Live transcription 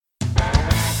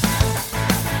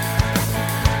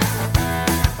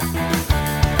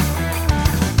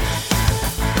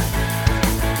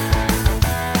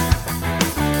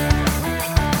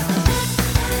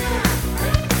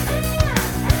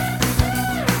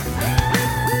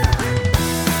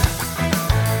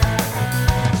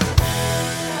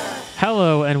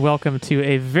and welcome to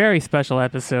a very special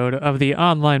episode of the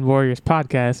Online Warriors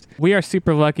podcast. We are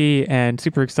super lucky and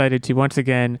super excited to once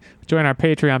again join our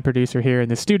Patreon producer here in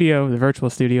the studio, the virtual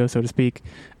studio, so to speak.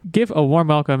 Give a warm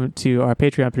welcome to our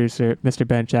Patreon producer, Mr.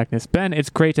 Ben Jackness. Ben,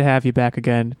 it's great to have you back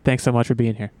again. Thanks so much for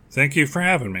being here. Thank you for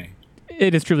having me.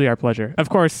 It is truly our pleasure. Of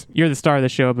course, you're the star of the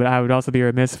show, but I would also be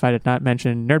remiss if I did not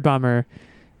mention Nerd Bomber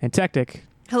and Tactic.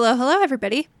 Hello,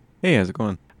 everybody. Hey, how's it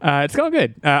going? It's going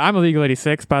good. I'm Illegal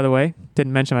 86, by the way.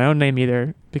 Didn't mention my own name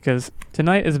either, because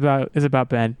tonight is about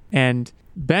Ben, and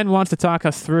Ben wants to talk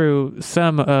us through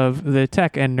some of the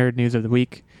tech and nerd news of the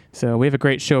week. So we have a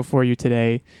great show for you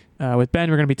today. With Ben,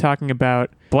 we're going to be talking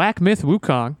about Black Myth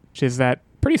Wukong, which is that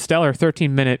pretty stellar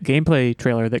 13-minute gameplay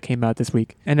trailer that came out this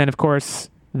week. And then, of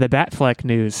course, the Batfleck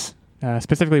news,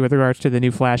 specifically with regards to the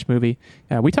new Flash movie.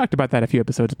 We talked about that a few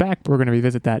episodes back, but we're going to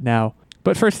revisit that now.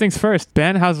 But first things first,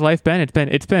 Ben, how's life been?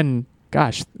 It's been,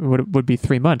 gosh, would be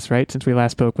 3 months, right, since we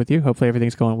last spoke with you. Hopefully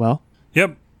everything's going well.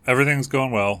 Yep, everything's going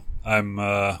well. I'm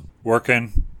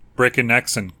working, breaking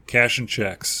necks, and cashing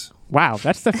checks. Wow,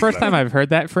 that's the first time I've heard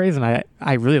that phrase, and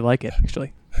I really like it,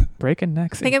 actually. Breaking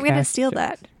necks. I think I'm going to steal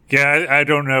that. Yeah, I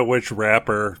don't know which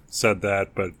rapper said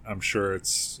that, but I'm sure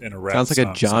it's in a rap Sounds like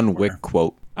song a John somewhere. Wick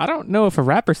quote. I don't know if a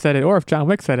rapper said it or if John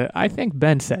Wick said it. I think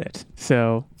Ben said it.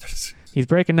 So he's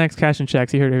breaking necks, cashing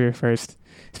checks. You heard it here first.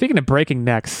 Speaking of breaking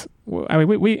necks, I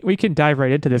mean, we can dive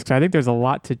right into this because I think there's a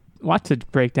lot to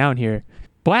break down here.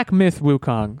 Black Myth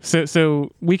Wukong.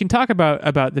 So we can talk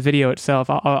about the video itself.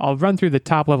 I'll run through the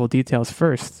top level details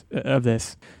first of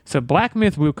this. So Black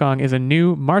Myth Wukong is a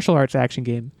new martial arts action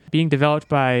game being developed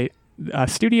by a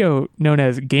studio known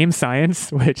as Game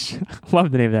Science, which I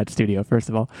love the name of that studio, first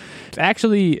of all. It's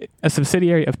actually a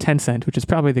subsidiary of Tencent, which is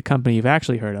probably the company you've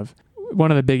actually heard of, one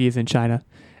of the biggies in China.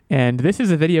 And this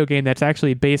is a video game that's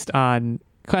actually based on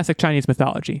classic Chinese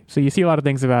mythology. So you see a lot of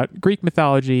things about Greek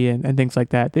mythology and things like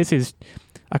that. This is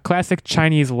a classic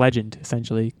Chinese legend,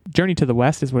 essentially. Journey to the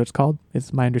West is what it's called,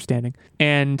 is my understanding.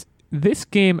 And this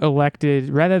game elected,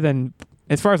 rather than,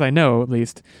 as far as I know at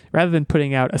least, rather than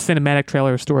putting out a cinematic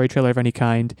trailer or story trailer of any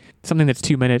kind, something that's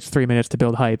 2 minutes, 3 minutes to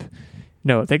build hype,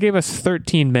 no, they gave us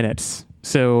 13 minutes.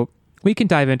 So we can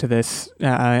dive into this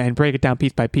and break it down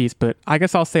piece by piece, but I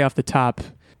guess I'll say off the top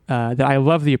that I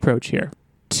love the approach here.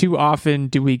 Too often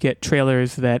do we get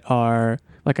trailers that are,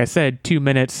 like I said, 2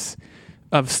 minutes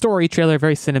of story trailer,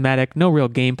 very cinematic, no real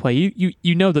gameplay.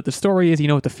 You know that the story is, you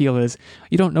know what the feel is.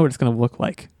 You don't know what it's going to look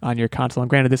like on your console. And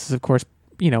granted, this is, of course,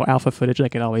 alpha footage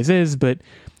like it always is, but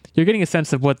you're getting a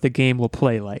sense of what the game will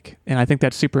play like. And I think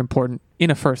that's super important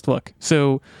in a first look.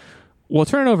 So we'll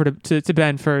turn it over to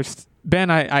Ben first.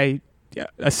 Ben, I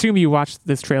assume you watched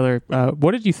this trailer.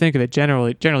 What did you think of it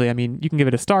generally? I mean, you can give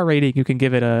it a star rating. You can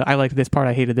give it I liked this part,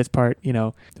 I hated this part,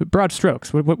 broad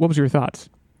strokes. What was your thoughts?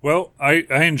 Well, I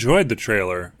enjoyed the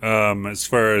trailer as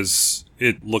far as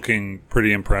it looking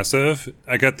pretty impressive.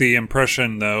 I got the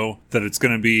impression, though, that it's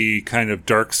going to be kind of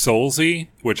Dark Souls-y,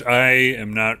 which I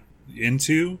am not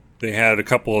into. They had a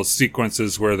couple of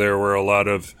sequences where there were a lot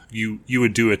of, you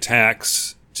would do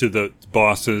attacks to the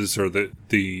bosses or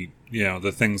the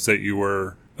things that you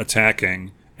were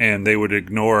attacking, and they would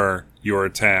ignore your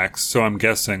attacks. So I'm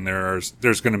guessing there's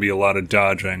going to be a lot of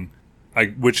dodging.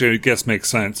 Which I guess makes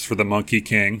sense for the Monkey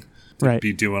King to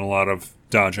be doing a lot of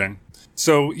dodging.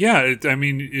 So, yeah, it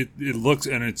looks,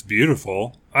 and it's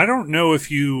beautiful. I don't know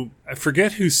if I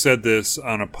forget who said this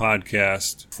on a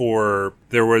podcast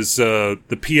there was the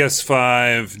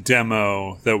PS5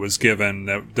 demo that was given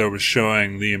that was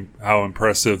showing how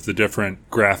impressive the different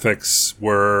graphics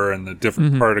were and the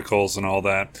different particles and all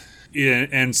that.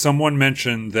 And someone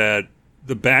mentioned that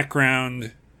the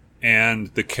background and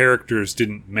the characters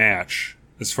didn't match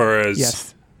as far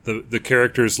as the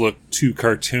characters look too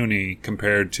cartoony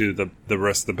compared to the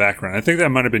rest of the background. I think that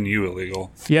might have been you,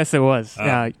 Illegal. Yes, it was.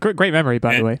 Great memory,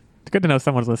 by the way. It's good to know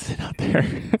someone's listening out there.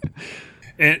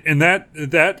 and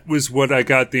that was what I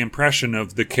got the impression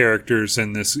of the characters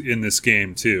in this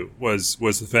game too, was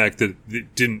the fact that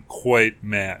it didn't quite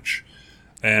match.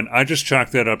 And I just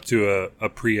chalked that up to a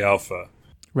pre-alpha.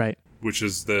 Right. Which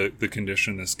is the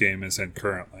condition this game is in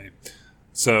currently.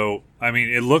 So, I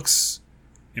mean, it looks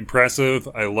impressive.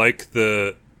 I like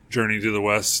the Journey to the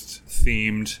West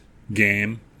themed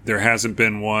game. There hasn't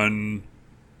been one,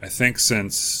 I think,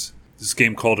 since this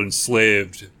game called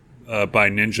Enslaved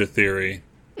by Ninja Theory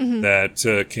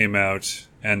that came out.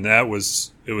 And it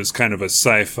was kind of a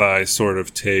sci-fi sort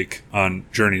of take on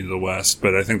Journey to the West.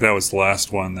 But I think that was the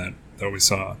last one that we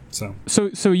saw.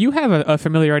 So you have a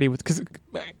familiarity with, because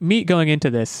me going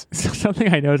into this,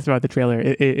 something I noticed about the trailer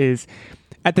is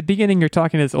at the beginning you're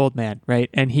talking to this old man, right?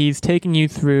 And he's taking you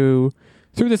through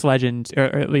through this legend, or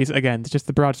at least, again, just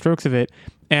the broad strokes of it,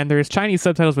 and there's Chinese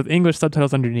subtitles with English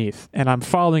subtitles underneath, and I'm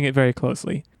following it very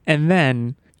closely. And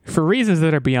then, for reasons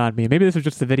that are beyond me, maybe this was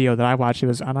just the video that I watched, it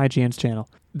was on IGN's channel,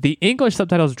 the English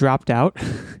subtitles dropped out,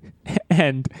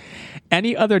 and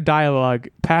any other dialogue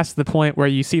past the point where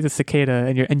you see the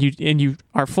cicada and you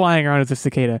are flying around as a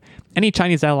cicada, any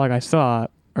Chinese dialogue I saw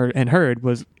and heard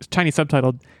was Chinese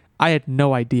subtitled. I had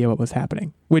no idea what was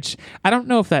happening, which I don't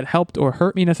know if that helped or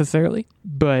hurt me necessarily,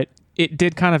 but it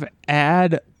did kind of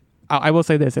add, I will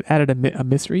say this, it added a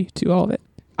mystery to all of it.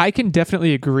 I can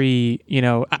definitely agree,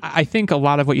 I think a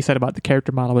lot of what you said about the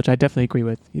character model, which I definitely agree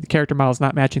with, the character model is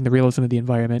not matching the realism of the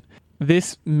environment.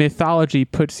 This mythology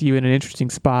puts you in an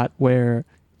interesting spot where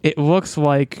it looks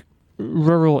like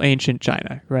rural ancient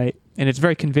China, right? And it's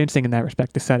very convincing in that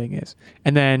respect, the setting is.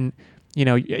 And then,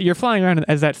 you're flying around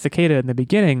as that cicada in the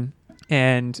beginning,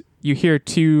 and you hear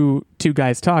two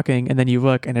guys talking, and then you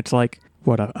look, and it's like,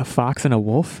 what, a fox and a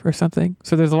wolf or something?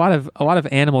 So there's a lot of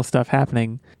animal stuff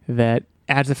happening that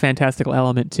adds a fantastical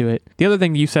element to it. The other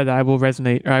thing you said that I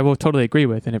will totally agree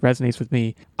with, and it resonates with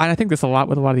me, and I think this a lot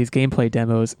with a lot of these gameplay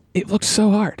demos, it looks so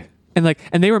hard. And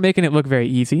they were making it look very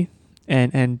easy.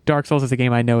 And Dark Souls is a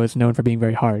game I know is known for being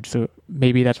very hard. So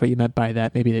maybe that's what you meant by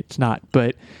that. Maybe it's not.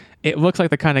 But it looks like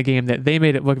the kind of game that they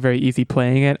made it look very easy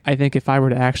playing it. I think if I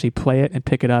were to actually play it and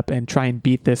pick it up and try and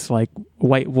beat this like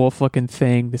white wolf looking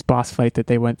thing, this boss fight that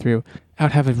they went through, I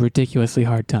would have a ridiculously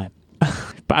hard time.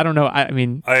 But I don't know. I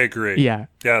mean, I agree. Yeah.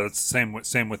 Yeah, that's the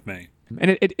same with me.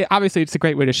 And it obviously it's a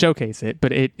great way to showcase it,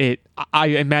 but I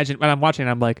imagine when I'm watching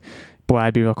it, I'm like, boy,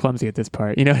 I'd be real clumsy at this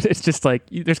part. It's just like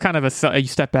there's kind of you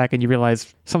step back and you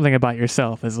realize something about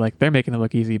yourself is like they're making it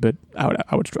look easy, but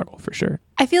I would struggle for sure.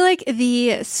 I feel like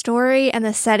the story and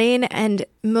the setting, and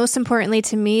most importantly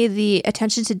to me, the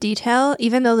attention to detail,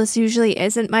 even though this usually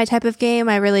isn't my type of game,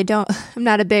 I'm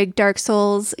not a big Dark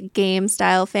Souls game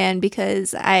style fan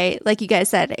because like you guys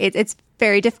said, it's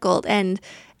very difficult, and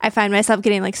I find myself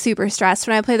getting like super stressed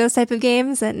when I play those type of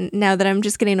games. And now that I'm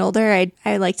just getting older,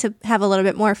 I like to have a little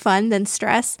bit more fun than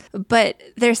stress. But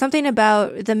there's something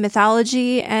about the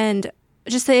mythology and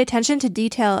just the attention to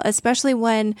detail, especially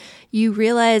when you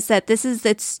realize that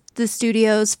it's the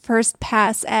studio's first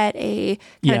pass at a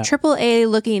kind of AAA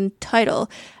looking title.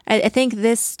 I think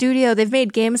this studio, they've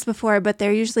made games before, but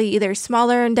they're usually either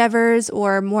smaller endeavors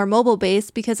or more mobile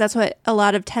based because that's what a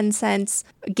lot of Tencent's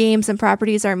games and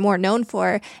properties are more known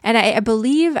for. And I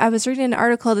believe I was reading an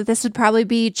article that this would probably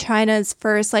be China's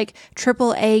first like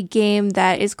AAA game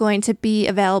that is going to be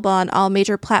available on all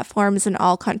major platforms in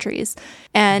all countries.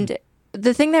 And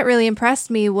the thing that really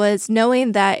impressed me was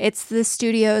knowing that it's the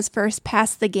studio's first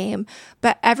pass the game,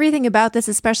 but everything about this,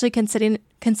 especially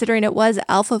considering it was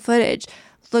alpha footage,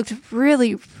 looked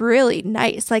really, really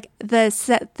nice. Like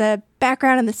the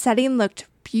background and the setting looked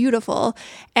beautiful.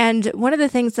 And one of the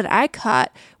things that I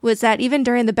caught was that even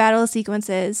during the battle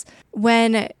sequences,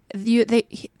 when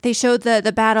they showed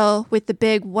the battle with the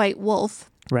big white wolf,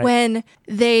 right, when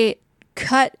they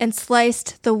cut and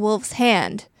sliced the wolf's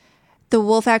hand, the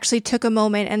wolf actually took a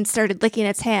moment and started licking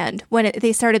its hand. When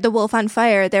they started the wolf on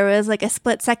fire, there was like a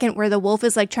split second where the wolf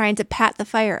is like trying to pat the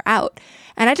fire out.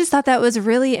 And I just thought that was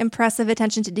really impressive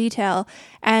attention to detail.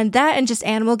 And that and just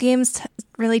animal games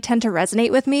really tend to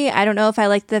resonate with me. I don't know if I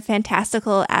like the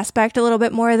fantastical aspect a little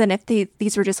bit more than if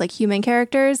these were just like human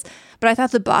characters. But I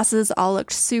thought the bosses all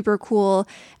looked super cool.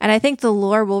 And I think the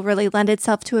lore will really lend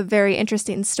itself to a very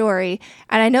interesting story.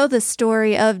 And I know the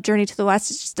story of Journey to the West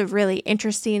is just a really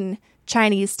interesting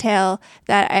Chinese tale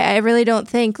that I really don't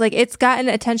think, like, it's gotten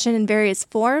attention in various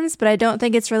forms, but I don't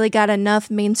think it's really got enough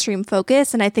mainstream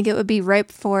focus. And I think it would be ripe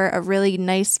for a really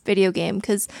nice video game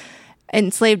because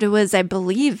Enslaved was, I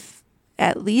believe,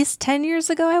 at least 10 years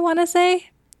ago, I want to say.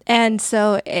 And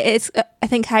so it's, I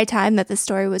think, high time that the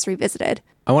story was revisited.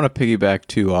 I want to piggyback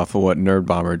too off of what Nerd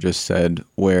Bomber just said,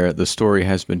 where the story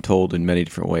has been told in many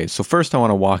different ways. So first I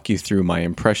want to walk you through my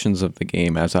impressions of the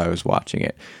game as I was watching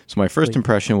it. So my first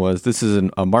impression was this is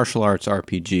a martial arts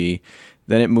RPG.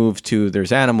 Then it moved to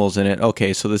there's animals in it.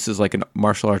 Okay, so this is like a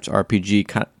martial arts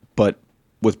RPG, but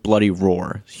with bloody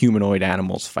roar, humanoid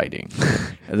animals fighting.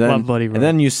 And then, love bloody roar. And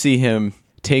then you see him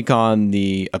take on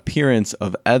the appearance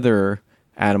of other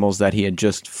animals that he had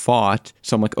just fought.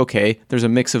 So I'm like, okay, there's a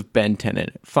mix of Ben 10 in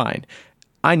it. Fine.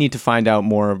 I need to find out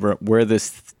more of where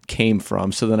this came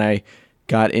from. So then I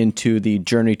got into the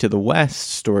Journey to the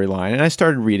West storyline and I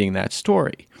started reading that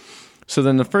story. So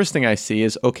then the first thing I see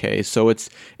is, okay, so it's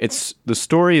the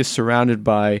story is surrounded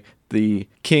by the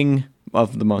king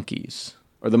of the monkeys,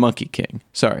 or the monkey king,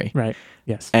 sorry. Right,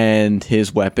 yes. And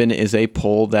his weapon is a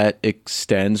pole that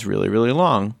extends really, really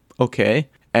long. Okay.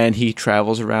 and he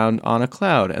travels around on a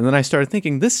cloud. And then I started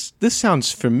thinking, this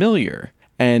sounds familiar.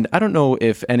 And I don't know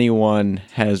if anyone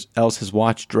else has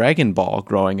watched Dragon Ball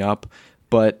growing up,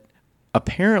 but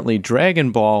apparently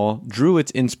Dragon Ball drew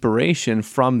its inspiration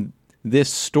from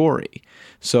this story.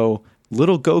 So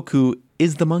little Goku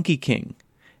is the Monkey King.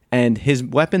 And his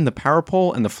weapon, the Power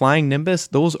Pole and the Flying Nimbus,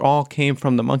 those all came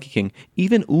from the Monkey King.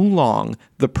 Even Oolong,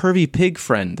 the pervy pig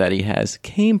friend that he has,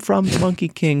 came from the Monkey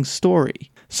King's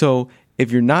story. So if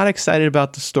you're not excited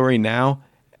about the story now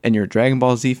and you're a Dragon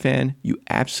Ball Z fan, you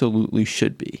absolutely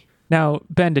should be. Now,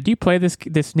 Ben, did you play this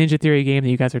Ninja Theory game that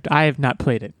you guys are... I have not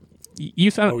played it.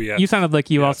 You sounded like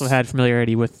you also had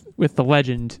familiarity with the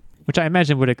legend, which I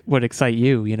imagine would excite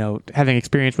you, having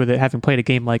experience with it, having played a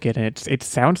game like it, and it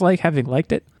sounds like having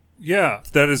liked it. Yeah,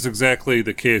 that is exactly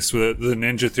the case with the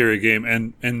Ninja Theory game,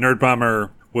 and Nerd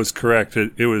Bomber was correct.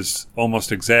 It was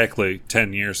almost exactly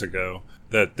 10 years ago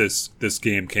that this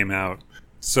game came out.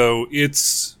 So it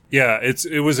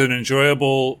was an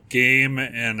enjoyable game,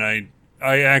 and I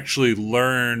actually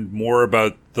learned more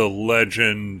about the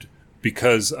legend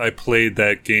because I played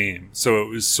that game. So it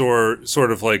was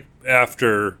sort of like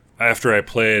after I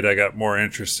played, I got more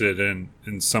interested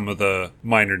in some of the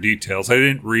minor details. I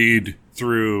didn't read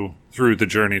through the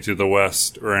Journey to the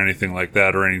West or anything like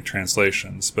that, or any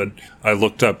translations, but I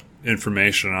looked up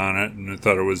information on it, and I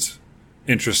thought it was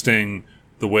interesting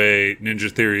the way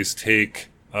Ninja Theory's take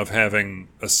of having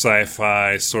a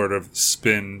sci-fi sort of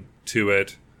spin to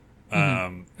it.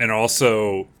 And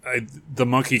also, the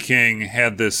Monkey King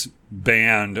had this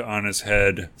band on his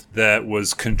head that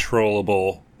was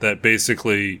controllable, that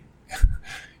basically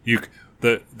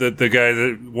the guy,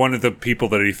 that one of the people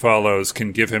that he follows,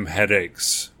 can give him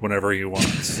headaches whenever he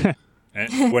wants,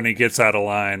 and when he gets out of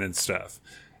line and stuff.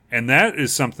 And that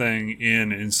is something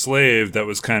in Enslaved that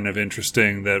was kind of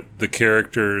interesting, that the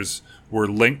characters were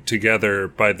linked together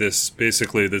by this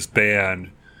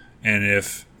band, and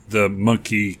if the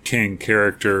Monkey King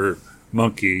character,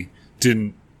 Monkey,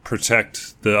 didn't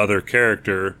protect the other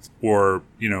character or,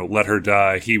 let her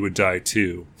die, he would die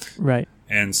too. Right.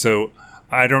 And so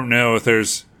I don't know if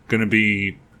there's going to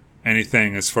be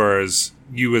anything as far as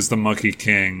you as the Monkey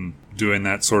King doing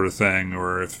that sort of thing,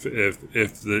 or if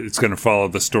it's going to follow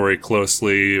the story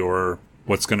closely, or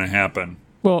what's going to happen.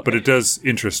 Well, but it does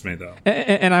interest me, though.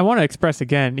 And I want to express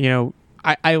again,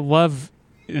 I love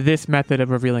this method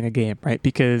of revealing a game, right?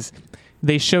 Because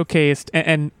they showcased,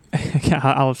 and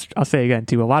I'll say again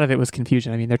too, a lot of it was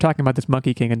confusion. I mean, they're talking about this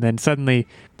Monkey King, and then suddenly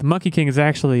the Monkey King is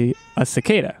actually a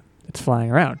cicada that's flying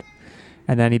around,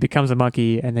 and then he becomes a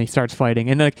monkey, and then he starts fighting.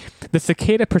 And the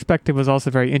cicada perspective was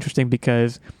also very interesting,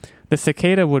 because the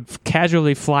cicada would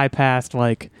casually fly past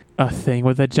like a thing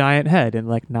with a giant head and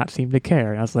like not seem to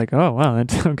care. And I was like, oh wow,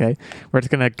 that's okay. We're just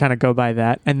gonna kind of go by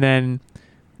that. And then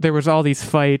there was all these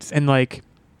fights, and like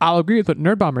I'll agree with what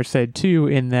Nerd Bomber said too,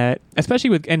 in that,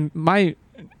 especially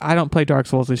I don't play Dark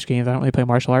Souls-ish games. I don't really play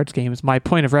martial arts games. My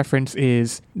point of reference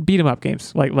is beat 'em up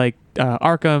games, like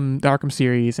Arkham, the Arkham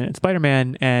series, and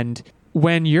Spider-Man. And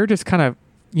when you're just kind of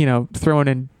throwing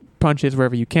in punches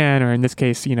wherever you can, or in this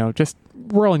case, just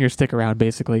rolling your stick around,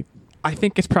 basically, I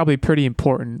think it's probably pretty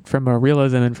important from a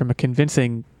realism and from a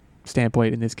convincing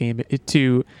standpoint in this game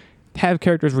to have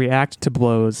characters react to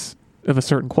blows of a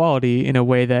certain quality in a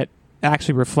way that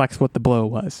actually reflects what the blow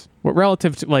was. What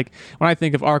relative to, like, when I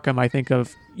think of Arkham, I think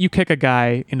of you kick a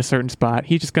guy in a certain spot,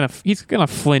 he's gonna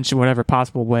flinch in whatever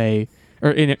possible way, or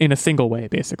in a single way,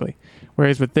 basically.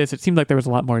 Whereas with this, it seemed like there was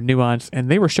a lot more nuance, and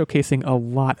they were showcasing a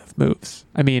lot of moves.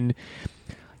 I mean,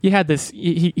 you had this.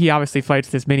 He obviously fights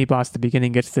this mini boss at the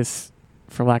beginning, gets this,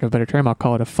 for lack of a better term, I'll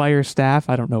call it a fire staff.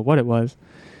 I don't know what it was.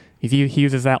 He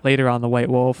uses that later on the White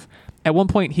Wolf. At one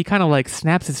point, he kind of like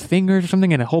snaps his fingers or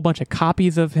something, and a whole bunch of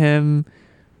copies of him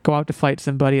go out to fight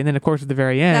somebody. And then, of course, at the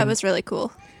very end, that was really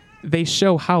cool. They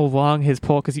show how long his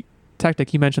pole, because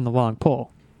Tactic, you mentioned the long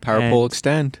pole. Power pole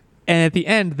extend. And at the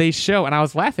end, they show, and I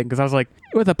was laughing because I was like,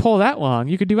 with a pole that long,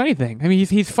 you could do anything. I mean,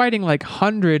 he's fighting like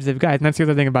hundreds of guys, and that's the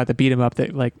other thing about the beat 'em up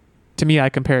that, like, to me, I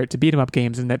compare it to beat 'em up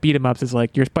games, and that beat 'em ups is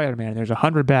like you're Spider-Man, and there's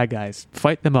 100 bad guys,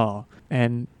 fight them all.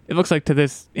 And it looks like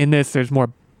in this, there's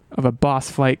more of a boss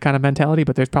fight kind of mentality,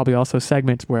 but there's probably also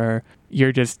segments where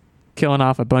you're just killing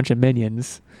off a bunch of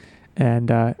minions, and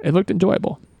it looked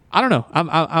enjoyable. I don't know.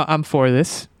 I'm for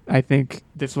this. I think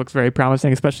this looks very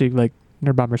promising, especially like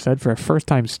Nerd Bomber said, for a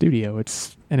first-time studio.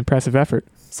 It's an impressive effort.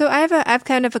 So I have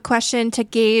kind of a question to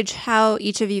gauge how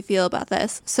each of you feel about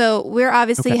this. So we're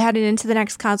obviously heading into the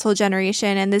next console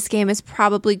generation, and this game is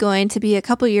probably going to be a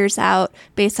couple years out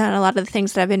based on a lot of the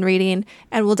things that I've been reading,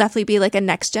 and will definitely be like a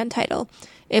next-gen title.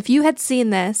 If you had seen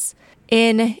this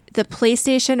in the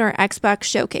PlayStation or Xbox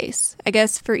showcase? I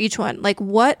guess for each one. Like,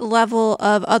 what level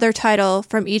of other title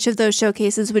from each of those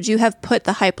showcases would you have put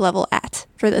the hype level at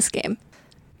for this game?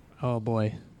 Oh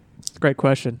boy, great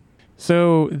question.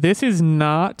 So this is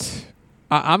not.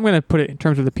 I'm going to put it in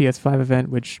terms of the PS5 event,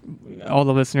 which all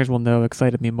the listeners will know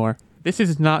excited me more. This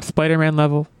is not Spider-Man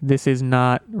level. This is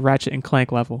not Ratchet and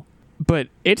Clank level, but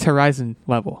it's Horizon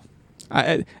level.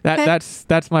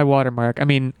 That's my watermark. I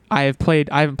mean, I haven't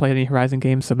played any Horizon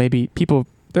games, so maybe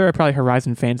there are probably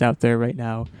Horizon fans out there right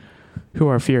now who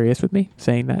are furious with me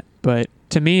saying that. But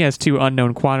to me, as two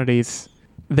unknown quantities,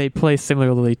 they play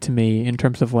similarly to me in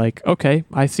terms of like, okay,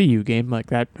 I see you game like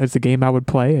that as a game I would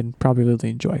play and probably really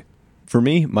enjoy. For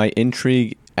me, my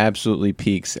intrigue absolutely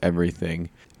piques everything,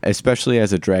 especially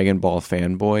as a Dragon Ball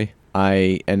fanboy.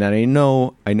 I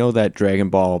know that Dragon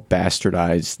Ball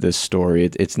bastardized this story.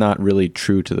 It's not really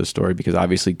true to the story because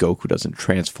obviously Goku doesn't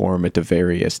transform into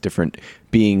various different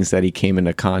beings that he came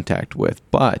into contact with.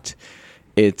 But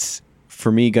it's,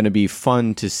 for me, going to be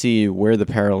fun to see where the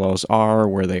parallels are,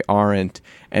 where they aren't.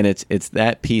 And it's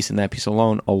that piece and that piece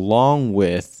along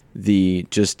with the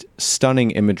just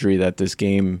stunning imagery that this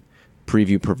game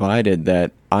preview provided,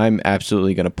 that I'm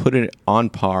absolutely going to put it on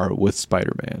par with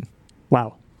Spider-Man.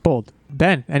 Wow. Bold.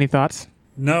 Ben, any thoughts?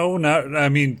 No, not. I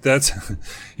mean, that's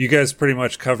you guys pretty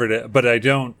much covered it, but I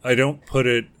don't put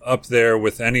it up there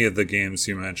with any of the games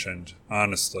you mentioned.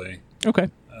 Honestly, okay.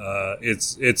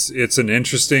 It's an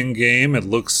interesting game. It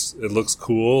looks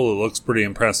cool. It looks pretty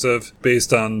impressive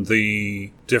based on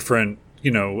the different.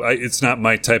 It's not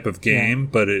my type of game,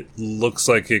 but it looks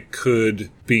like it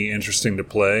could be interesting to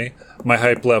play. My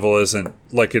hype level isn't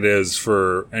like it is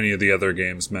for any of the other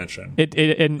games mentioned.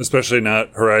 Especially not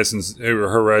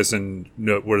Horizon.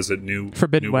 No, what is it?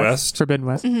 Forbidden West. Forbidden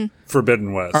West. Mm-hmm.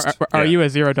 Forbidden West. Are you a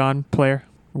Zero Dawn player?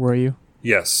 Were you?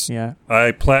 Yes. Yeah.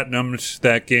 I platinumed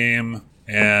that game,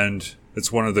 and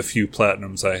it's one of the few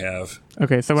platinums I have.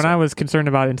 Okay, so when I was concerned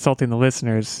about insulting the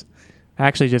listeners, I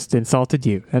actually just insulted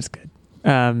you. That's good.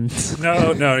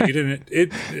 No, you didn't.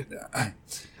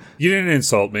 You didn't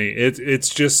insult me.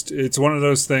 It's one of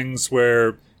those things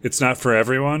where it's not for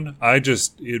everyone. I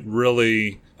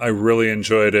really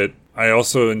enjoyed it. I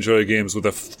also enjoy games with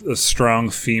a strong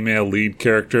female lead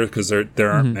character because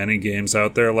there aren't many games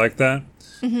out there like that.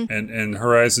 Mm-hmm. And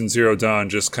Horizon Zero Dawn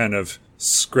just kind of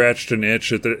scratched an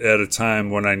itch at a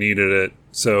time when I needed it.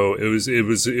 So it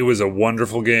was a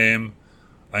wonderful game.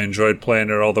 I enjoyed playing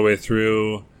it all the way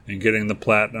through and getting the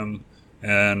platinum,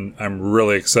 and I'm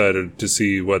really excited to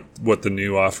see what the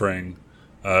new offering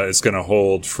is going to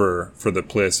hold for the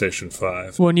PlayStation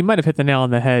 5. Well, and you might have hit the nail on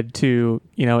the head too,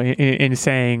 in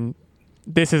saying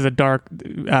this is a dark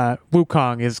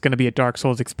Wukong is going to be a Dark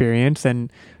Souls experience,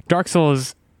 and Dark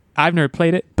Souls, I've never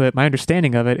played it, but my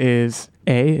understanding of it is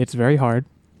A, it's very hard,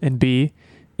 and B,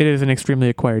 it is an extremely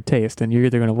acquired taste, and you're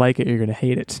either going to like it or you're going to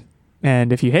hate it.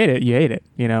 And if you hate it, you hate it.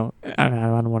 I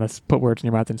don't want to put words in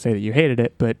your mouth and say that you hated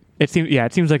it, but it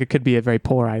seems like it could be a very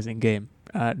polarizing game.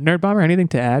 Nerd Bomber, anything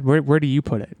to add? Where do you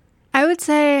put it? I would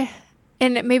say,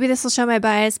 and maybe this will show my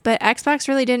bias, but Xbox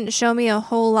really didn't show me a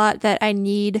whole lot that I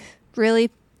need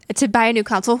really to buy a new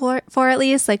console for at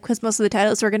least, like, because most of the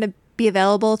titles were going to be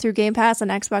available through Game Pass and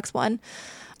Xbox One.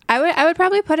 I would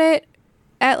probably put it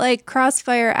at like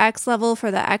Crossfire X level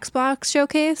for the Xbox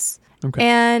showcase. Okay.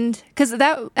 And because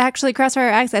that actually Crossfire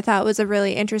X I thought was a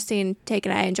really interesting take,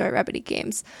 and I enjoy Remedy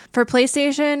games. For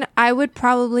PlayStation, I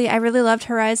really loved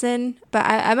Horizon, but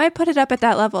I might put it up at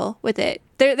that level with it.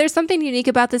 There's something unique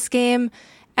about this game,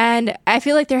 and I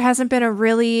feel like there hasn't been a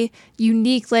really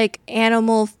unique like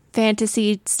animal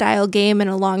fantasy style game in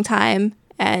a long time.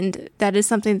 And that is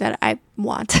something that I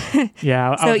want.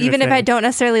 Yeah. So even if I don't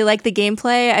necessarily like the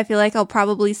gameplay, I feel like I'll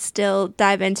probably still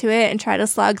dive into it and try to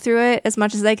slog through it as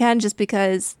much as I can, just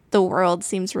because the world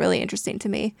seems really interesting to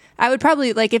me. I would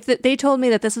probably, like, if they told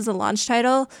me that this was a launch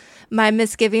title, my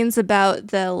misgivings about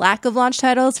the lack of launch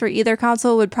titles for either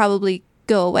console would probably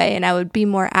go away, and I would be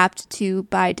more apt to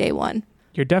buy day one.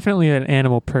 You're definitely an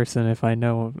animal person if I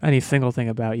know any single thing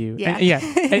about you. Yeah.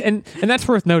 And that's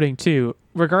worth noting too.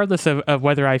 Regardless of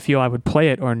whether I feel I would play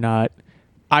it or not,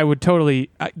 I would totally...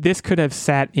 this could have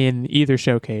sat in either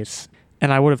showcase,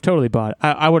 and I would have totally bought it.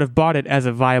 I would have bought it as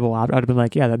a viable option. I'd have been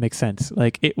like, yeah, that makes sense.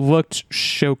 Like, it looked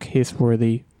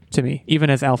showcase-worthy to me, even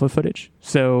as alpha footage.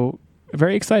 So,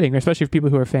 very exciting, especially for people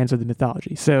who are fans of the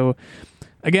mythology. So,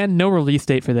 again, no release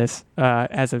date for this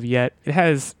as of yet. It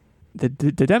has... The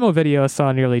demo video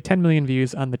saw nearly 10 million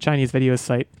views on the Chinese video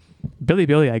site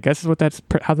Bilibili, I guess is what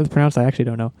how that's pronounced. I actually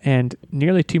don't know. And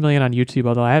nearly 2 million on YouTube,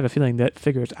 although I have a feeling that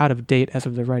figure is out of date as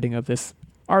of the writing of this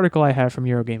article I have from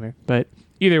Eurogamer. But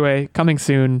either way, coming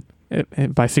soon,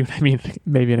 And by soon, I mean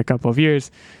maybe in a couple of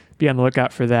years. Be on the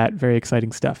lookout for that. Very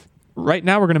exciting stuff. Right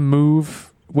now, we're going to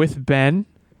move with Ben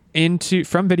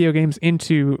from video games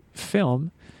into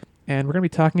film, and we're going to be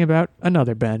talking about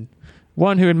another Ben.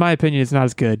 One who, in my opinion, is not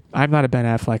as good. I'm not a Ben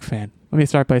Affleck fan. Let me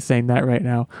start by saying that right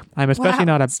now. I'm especially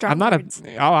not a. Strong I'm not words.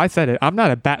 I said it. I'm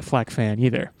not a Batfleck fan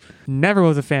either. Never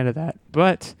was a fan of that.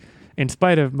 But in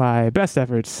spite of my best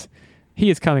efforts, he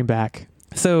is coming back.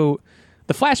 So,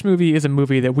 the Flash movie is a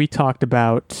movie that we talked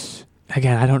about.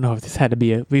 Again, I don't know if this had to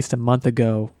be at least a month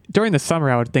ago. During the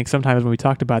summer, I would think sometimes when we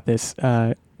talked about this,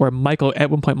 where at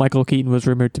one point Michael Keaton was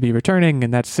rumored to be returning,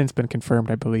 and that's since been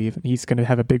confirmed, I believe. And he's going to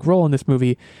have a big role in this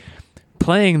movie,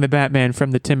 playing the Batman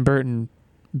from the Tim Burton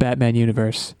Batman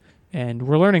universe. And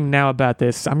we're learning now about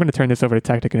this. I'm going to turn this over to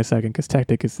Tactic in a second, because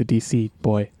Tactic is the DC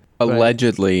boy.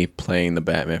 Allegedly playing the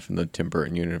Batman from the Tim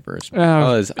Burton universe.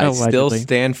 Because I still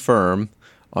stand firm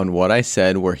on what I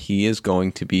said, where he is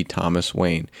going to be Thomas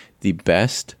Wayne. The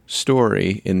best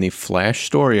story in the Flash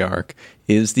story arc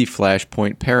is the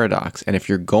Flashpoint Paradox. And if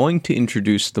you're going to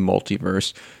introduce the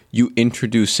multiverse, you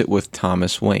introduce it with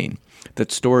Thomas Wayne. That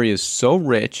story is so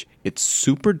rich, it's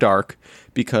super dark,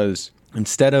 because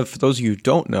instead of, for those of you who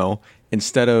don't know,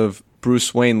 instead of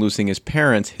Bruce Wayne losing his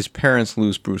parents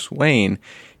lose Bruce Wayne.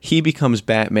 He becomes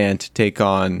Batman to take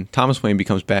on, Thomas Wayne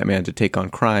becomes Batman to take on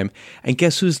crime. And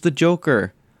guess who's the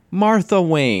Joker? Martha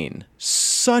Wayne.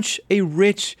 Such a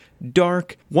rich,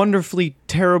 dark, wonderfully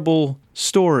terrible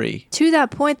story. To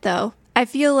that point, though, I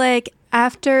feel like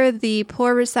after the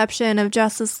poor reception of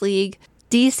Justice League,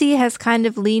 DC has kind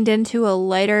of leaned into a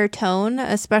lighter tone,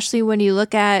 especially when you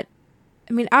look at,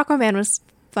 I mean, Aquaman was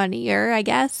funnier, I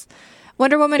guess.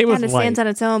 Wonder Woman kind of stands on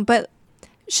its own, but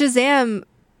Shazam,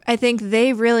 I think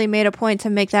they really made a point to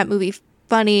make that movie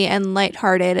funny and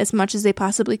lighthearted as much as they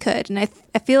possibly could. And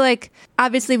I feel like,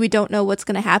 obviously, we don't know what's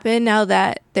going to happen now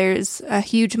that there's a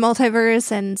huge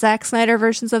multiverse and Zack Snyder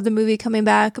versions of the movie coming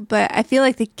back, but I feel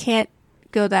like they can't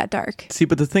go that dark. See,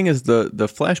 but the thing is, the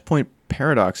Flashpoint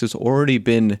Paradox has already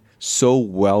been so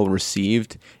well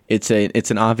received. It's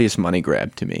an obvious money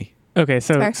grab to me. Okay,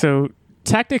 so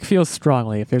Tactic feels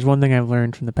strongly. If there's one thing I've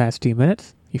learned from the past 2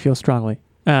 minutes, you feel strongly.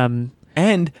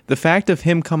 And the fact of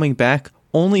him coming back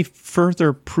only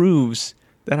further proves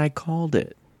that I called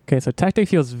it. Okay, so Tactic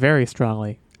feels very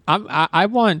strongly. And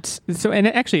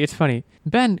actually, it's funny.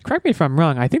 Ben, correct me if I'm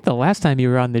wrong. I think the last time you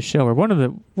were on this show, or one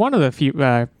of the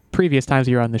few previous times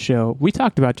you were on the show, we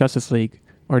talked about Justice League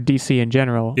or DC in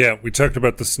general. Yeah, we talked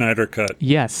about the Snyder Cut.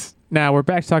 Yes. Now we're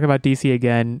back to talking about DC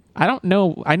again. I don't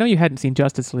know. I know you hadn't seen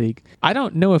Justice League. I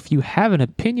don't know if you have an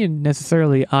opinion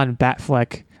necessarily on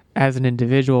Batfleck as an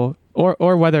individual,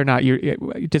 or whether or not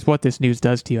just what this news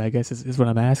does to you, I guess, is what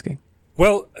I'm asking.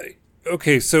 Well,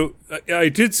 okay, so I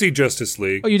did see Justice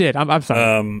League. Oh, you did? I'm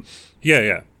sorry.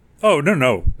 Yeah. Oh,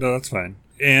 no, that's fine.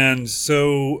 And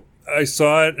so I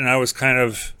saw it, and I was kind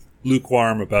of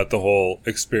lukewarm about the whole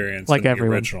experience, like in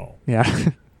everyone. The original. Yeah.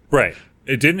 Right.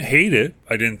 I didn't hate it.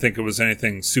 I didn't think it was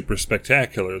anything super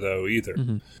spectacular, though, either.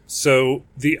 Mm-hmm. So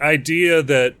the idea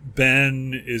that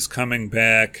Ben is coming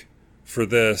back for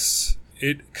this,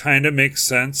 it kind of makes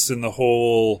sense in the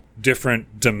whole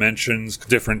different dimensions,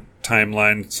 different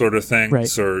timeline sort of things,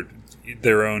 right, or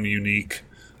their own unique.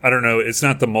 I don't know. It's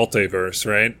not the multiverse,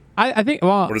 right? I think.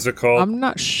 Well, what is it called? I'm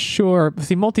not sure.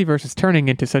 See, multiverse is turning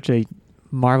into such a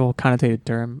Marvel connotated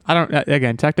term. I don't.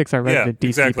 Again, Tactics are resident DC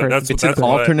exactly. person. It's an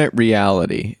alternate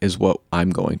reality, is what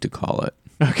I'm going to call it.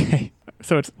 Okay.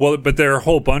 So it's but there are a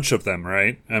whole bunch of them,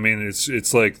 right? I mean,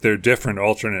 it's like they're different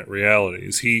alternate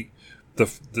realities.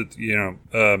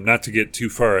 Not to get too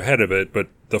far ahead of it, but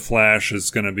the Flash is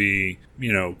going to be,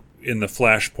 in the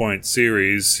Flashpoint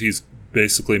series, he's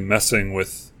basically messing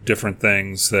with different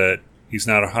things that he's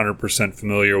not 100%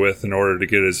 familiar with in order to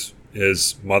get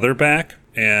his mother back.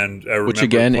 And which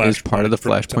again is part of the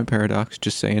Flashpoint Paradox.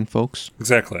 Just saying, folks.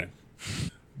 Exactly.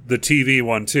 The TV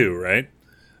one too, right?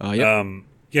 Yeah.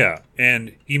 Yeah,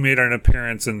 and he made an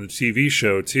appearance in the TV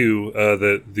show too.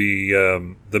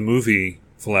 The movie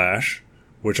Flash,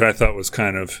 which I thought was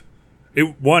kind of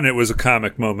it was a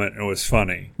comic moment and it was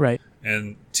funny. Right.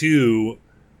 And two,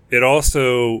 it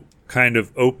also kind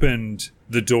of opened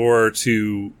the door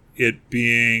to it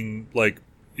being like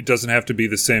it doesn't have to be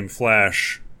the same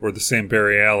Flash or the same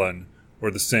Barry Allen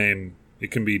or the same.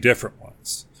 It can be different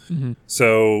ones. Mm-hmm.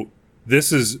 So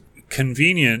this is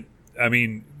convenient. I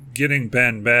mean, getting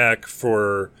Ben back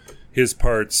for his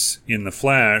parts in the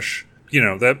Flash,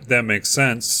 that makes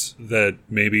sense that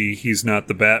maybe he's not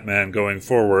the Batman going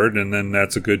forward, and then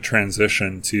that's a good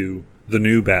transition to the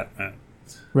new Batman.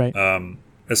 Right.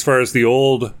 As far as the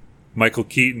old Michael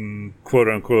Keaton, quote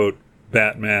unquote,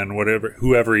 Batman,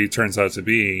 whoever he turns out to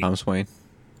be. Thomas Wayne.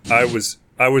 I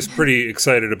was pretty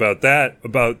excited about that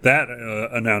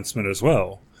announcement as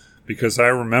well, because I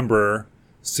remember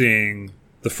seeing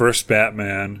the first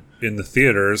Batman in the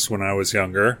theaters when I was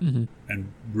younger,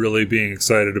 and really being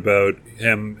excited about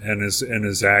him and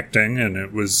his acting, and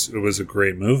it was a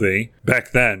great movie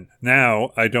back then.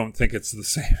 Now I don't think it's the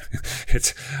same.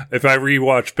 It's, if I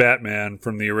rewatch Batman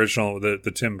from the original,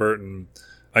 the Tim Burton,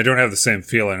 I don't have the same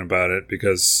feeling about it,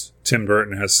 because Tim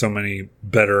Burton has so many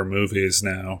better movies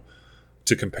now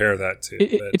to compare that to.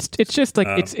 It's just like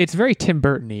it's very Tim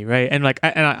Burton-y, right? And like,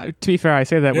 to be fair, I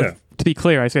say that to be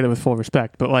clear, I say that with full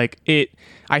respect. But like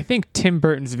I think Tim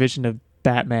Burton's vision of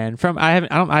Batman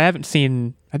I haven't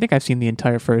seen. I think I've seen the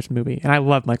entire first movie, and I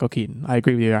love Michael Keaton. I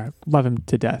agree with you. I love him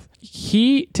to death.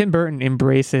 Tim Burton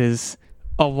embraces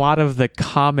a lot of the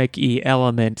comic-y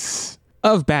elements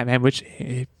of Batman, which,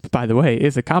 by the way,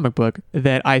 is a comic book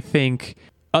that I think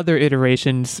other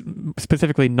iterations,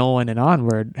 specifically Nolan and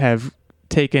onward, have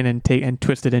taken and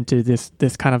twisted into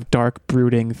this kind of dark,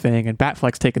 brooding thing. And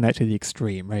Batfleck's taken that to the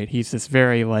extreme, right? He's this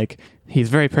very he's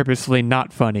very purposefully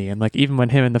not funny, and like even when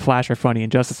him and the Flash are funny in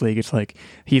Justice League, it's like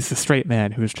he's the straight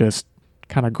man who's just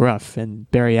kind of gruff,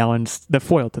 and Barry Allen's the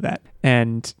foil to that.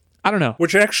 And I don't know,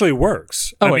 which actually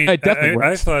works. Oh, it definitely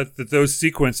works. I thought that those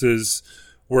sequences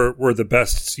were the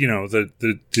best,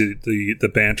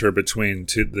 the banter between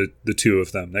the two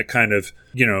of them, that kind of,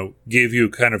 gave you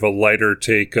kind of a lighter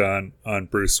take on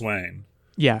Bruce Wayne.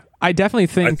 Yeah, I definitely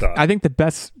think I think the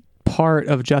best part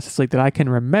of Justice League that I can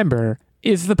remember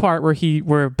is the part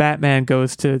where Batman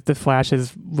goes to the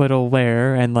Flash's little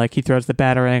lair, and like he throws the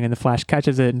Batarang and the Flash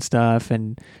catches it and stuff,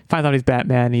 and finds out he's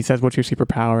Batman, and he says, "What's your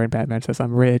superpower?" And Batman says,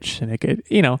 "I'm rich." And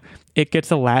it gets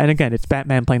a lot. And again, it's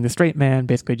Batman playing the straight man,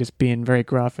 basically just being very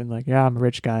gruff and like, "Yeah, I'm a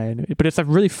rich guy." But it's a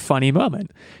really funny moment,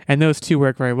 and those two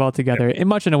work very well together, in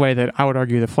much in a way that I would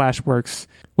argue the Flash works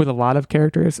with a lot of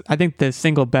characters. I think the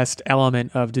single best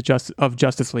element of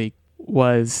Justice League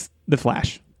was the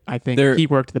Flash. I think he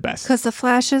worked the best because the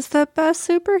Flash is the best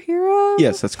superhero.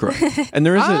 Yes, that's correct. And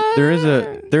there is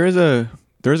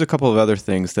a couple of other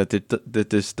things that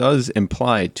this does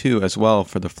imply too, as well,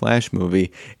 for the Flash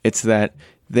movie. It's that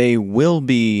they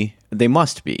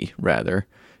must be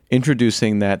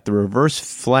introducing that the Reverse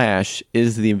Flash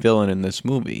is the villain in this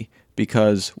movie,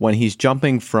 because when he's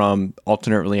jumping from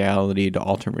alternate reality to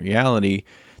alternate reality,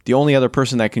 the only other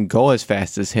person that can go as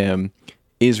fast as him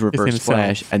is Reverse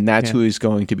Flash, and that's who he's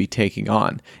going to be taking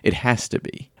on. It has to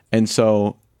be. And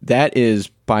so that is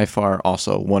by far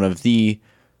also one of the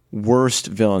worst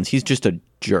villains. He's just a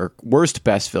jerk.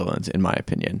 Best villains, in my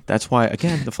opinion. That's why,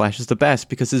 again, the Flash is the best,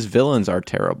 because his villains are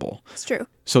terrible. It's true.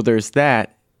 So there's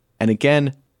that. And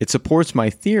again, it supports my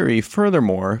theory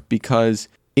furthermore, because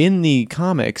in the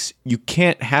comics, you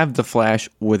can't have the Flash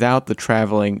without the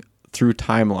traveling through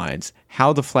timelines.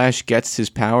 How the Flash gets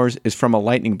his powers is from a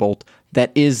lightning bolt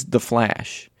that is the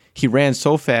Flash. He ran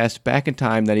so fast back in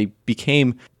time that he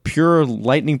became pure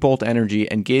lightning bolt energy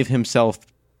and gave himself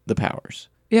the powers.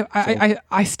 Yeah,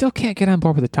 I still can't get on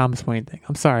board with the Thomas Wayne thing.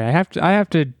 I'm sorry. I have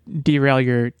to derail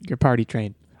your party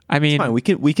train. I mean, it's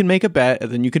fine. We can make a bet, and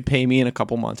then you could pay me in a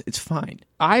couple months. It's fine.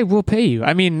 I will pay you.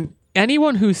 I mean,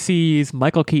 anyone who sees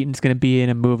Michael Keaton's going to be in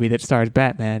a movie that stars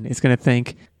Batman is going to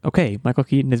think, okay, Michael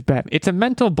Keaton is Batman. It's a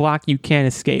mental block you can't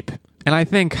escape. And I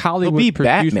think Hollywood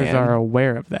producers are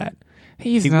aware of that.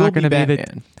 He's not going to be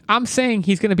the... I'm saying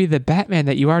he's going to be the Batman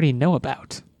that you already know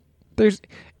about. But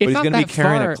he's going to be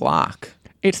carrying a clock.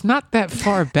 It's not that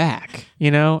far back,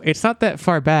 It's not that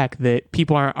far back that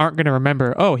people aren't going to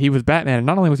remember, oh, he was Batman. And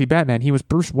not only was he Batman, he was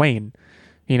Bruce Wayne.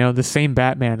 The same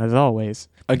Batman as always.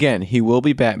 Again, he will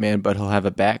be Batman, but he'll have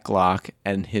a bat Glock,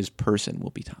 and his person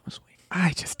will be Thomas Wayne.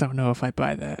 I just don't know if I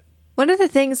buy that. One of the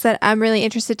things that I'm really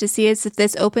interested to see is if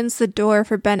this opens the door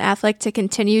for Ben Affleck to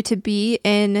continue to be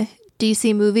in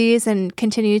DC movies and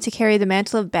continue to carry the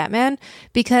mantle of Batman,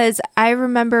 because I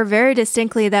remember very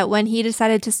distinctly that when he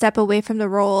decided to step away from the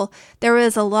role, there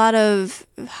was a lot of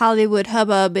Hollywood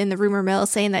hubbub in the rumor mill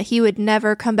saying that he would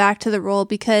never come back to the role,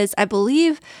 because I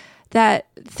believe that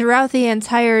throughout the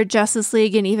entire Justice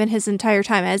League and even his entire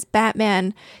time as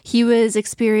Batman, he was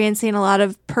experiencing a lot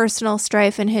of personal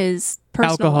strife in his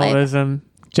personal alcoholism,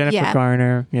 life. Jennifer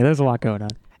Garner. Yeah, there's a lot going on.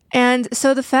 And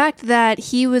so the fact that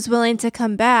he was willing to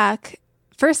come back,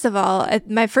 first of all,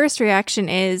 my first reaction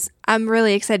is I'm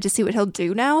really excited to see what he'll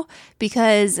do now,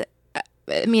 because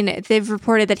I mean, they've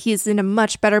reported that he's in a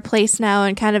much better place now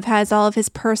and kind of has all of his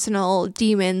personal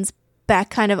demons back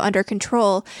kind of under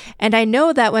control. And I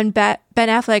know that when Ben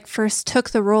Affleck first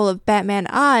took the role of Batman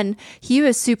on, he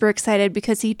was super excited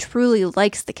because he truly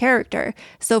likes the character.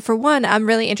 So for one, I'm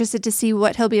really interested to see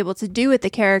what he'll be able to do with the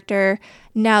character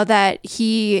now that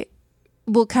he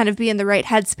will kind of be in the right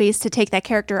headspace to take that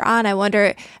character on. I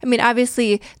wonder, I mean,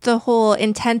 obviously the whole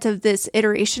intent of this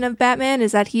iteration of Batman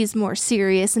is that he's more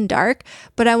serious and dark,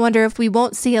 but I wonder if we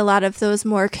won't see a lot of those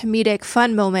more comedic,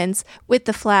 fun moments with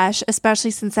the Flash,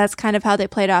 especially since that's kind of how they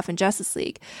played off in Justice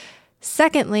League.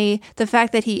 Secondly, the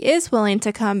fact that he is willing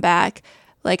to come back,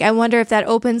 like, I wonder if that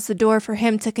opens the door for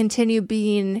him to continue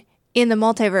being in the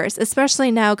multiverse,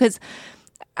 especially now, because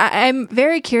I'm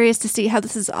very curious to see how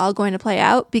this is all going to play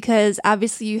out, because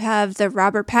obviously you have the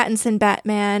Robert Pattinson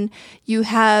Batman, you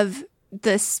have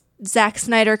this Zack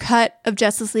Snyder cut of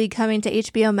Justice League coming to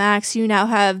HBO Max, you now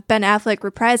have Ben Affleck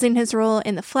reprising his role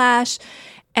in The Flash,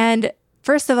 and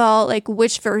first of all, like,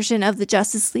 which version of the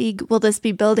Justice League will this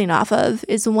be building off of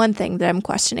is one thing that I'm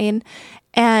questioning,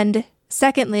 and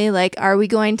secondly, like, are we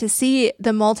going to see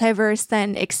the multiverse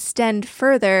then extend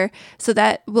further so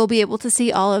that we'll be able to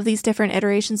see all of these different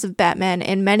iterations of Batman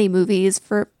in many movies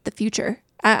for the future?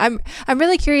 I'm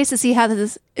really curious to see how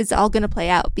this is all going to play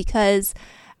out, because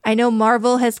I know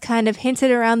Marvel has kind of hinted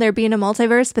around there being a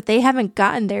multiverse, but they haven't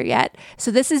gotten there yet.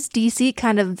 So this is DC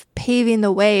kind of paving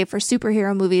the way for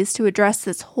superhero movies to address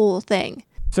this whole thing.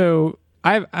 So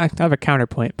I have a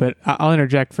counterpoint, but I'll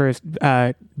interject first.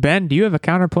 Ben, do you have a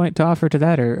counterpoint to offer to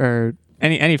that, or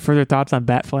any further thoughts on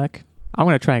Batfleck? I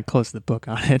want to try and close the book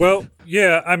on it. Well,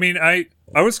 yeah, I mean, I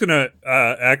was going to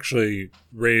actually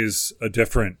raise a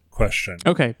different question.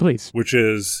 Okay, please. Which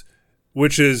is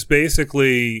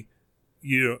basically,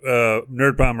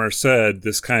 Nerd Bomber said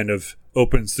this kind of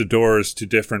opens the doors to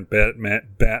different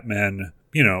Batmen,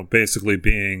 basically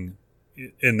being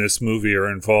in this movie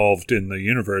or involved in the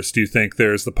universe. Do you think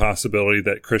there's the possibility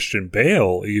that Christian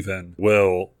Bale even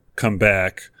will come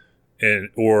back,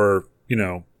 or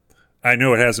I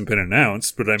know it hasn't been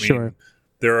announced, but I mean, sure,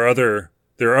 there are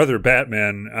other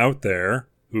Batman out there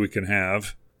who we can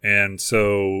have, and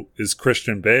so is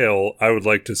Christian Bale. I would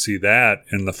like to see that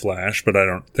in The Flash, but I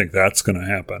don't think that's going to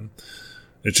happen.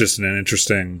 It's just an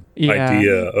interesting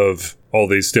idea of all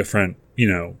these different,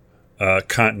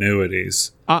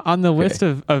 continuities. On the list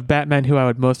of Batman who I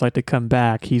would most like to come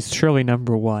back, he's surely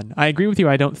number one. I agree with you.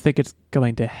 I don't think it's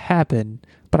going to happen,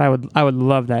 but I would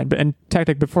love that. And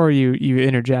Tactic, before you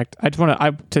interject, I just want to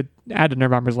add to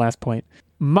Nerd Bomber's last point.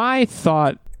 My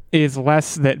thought is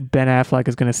less that Ben Affleck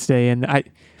is going to stay in. I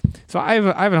have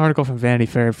an article from Vanity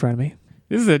Fair in front of me.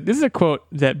 This is a quote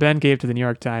that Ben gave to the New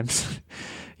York Times.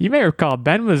 You may recall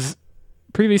Ben was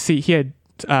previously, he had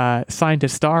signed to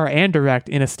star and direct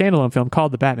in a standalone film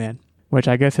called The Batman, which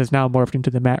I guess has now morphed into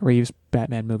the Matt Reeves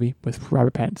Batman movie with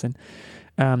Robert Pattinson.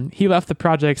 He left the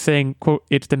project saying, quote,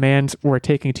 its demands were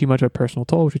taking too much of a personal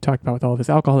toll, which we talked about with all of his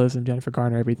alcoholism, Jennifer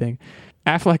Garner, everything.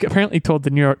 Affleck apparently told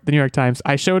the New York Times,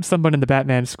 I showed someone in the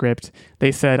Batman script.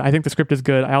 They said, I think the script is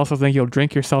good. I also think you'll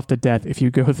drink yourself to death if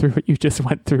you go through what you just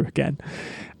went through again.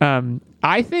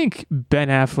 I think Ben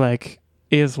Affleck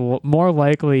is more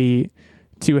likely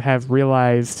to have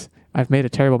realized I've made a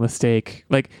terrible mistake.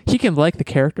 Like, he can like the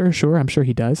character, sure, I'm sure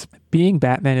he does. Being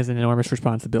Batman is an enormous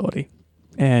responsibility.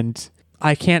 And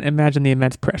I can't imagine the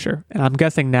immense pressure. And I'm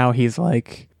guessing now he's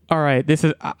like, all right,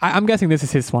 I'm guessing this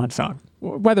is his swan song.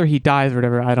 Whether he dies or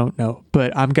whatever, I don't know.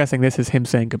 But I'm guessing this is him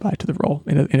saying goodbye to the role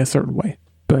in a certain way.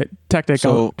 But Tactic,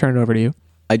 I'll turn it over to you.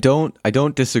 I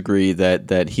don't disagree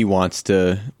that he wants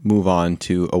to move on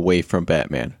to away from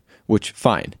Batman, which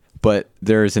fine. But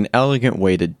there's an elegant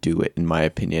way to do it, in my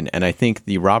opinion. And I think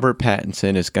the Robert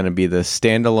Pattinson is going to be the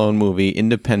standalone movie,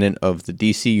 independent of the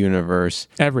DC universe,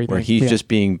 everything, where he's just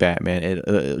being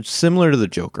Batman. Similar to the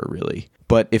Joker, really.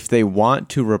 But if they want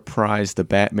to reprise the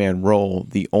Batman role,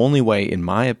 the only way, in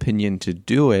my opinion, to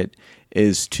do it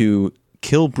is to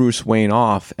kill Bruce Wayne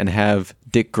off and have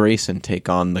Dick Grayson take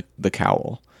on the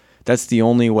cowl. That's the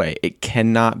only way. It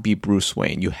cannot be Bruce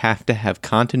Wayne. You have to have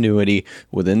continuity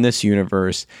within this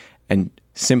universe and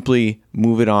simply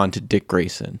move it on to Dick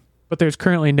Grayson. But there's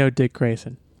currently no Dick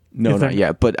Grayson. No, not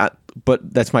yet.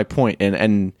 But that's my point.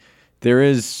 And there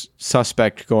is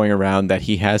suspect going around that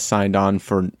he has signed on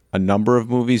for a number of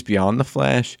movies beyond The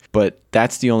Flash. But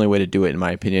that's the only way to do it, in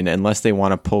my opinion, unless they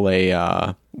want to pull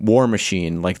a War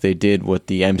Machine like they did with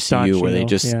the MCU, where they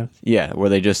just where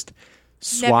they just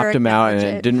swapped him out and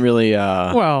it didn't really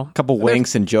a couple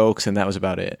winks and jokes, and that was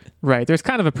about it. Right. There's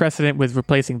kind of a precedent with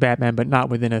replacing Batman, but not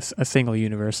within a single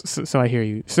universe. So I hear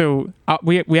you. So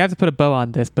we have to put a bow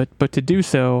on this, but to do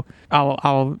so,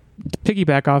 I'll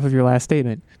piggyback off of your last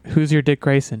statement. Who's your Dick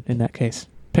Grayson in that case?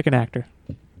 Pick an actor.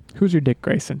 Who's your Dick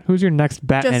Grayson? Who's your next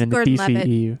Batman Just in the Gordon Levitt.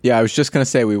 DCEU? Yeah, I was just gonna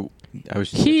say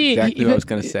that's exactly what I was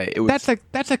gonna say. It was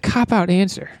That's a cop-out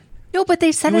answer. No, but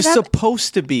they set it was it up.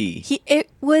 supposed to be. It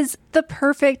was the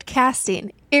perfect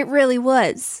casting. It really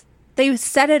was. They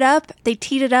set it up, they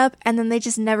teed it up, and then they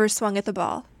just never swung at the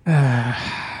ball.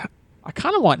 I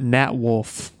kind of want Nat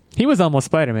Wolff. He was almost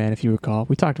Spider-Man, if you recall.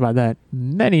 We talked about that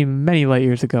many, many light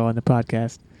years ago on the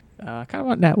podcast. I kind of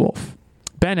want Nat Wolff.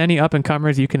 Ben, any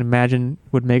up-and-comers you can imagine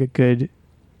would make a good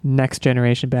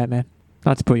next-generation Batman?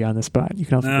 Not to put you on the spot. You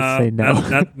can also just say no.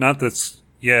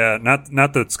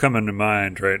 Not that's coming to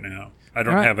mind right now. I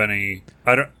don't have any.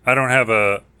 I don't have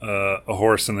a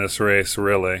horse in this race,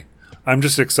 really. I'm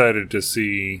just excited to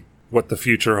see what the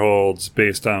future holds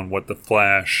based on what the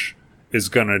Flash is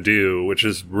gonna do, which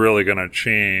is really gonna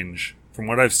change, from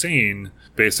what I've seen,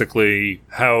 basically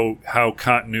how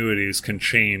continuities can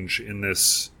change in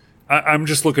this. I'm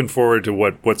just looking forward to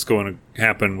what's going to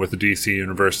happen with the DC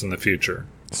universe in the future,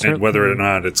 and whether or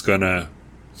not it's gonna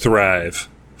thrive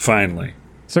finally.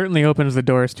 Certainly opens the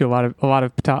doors to a lot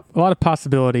of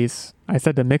possibilities. I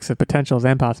said the mix of potentials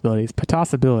and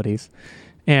possibilities,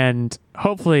 and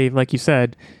hopefully, like you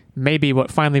said, maybe what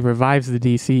finally revives the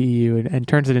DCEU and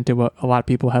turns it into what a lot of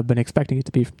people have been expecting it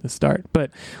to be from the start.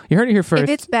 But you heard it here first. If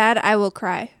it's bad, I will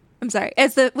cry. I'm sorry.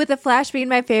 With the Flash being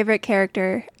my favorite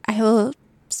character, I will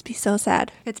just be so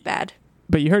sad. It's bad.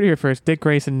 But you heard it here first. Dick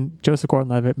Grayson, Joseph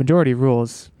Gordon-Levitt, majority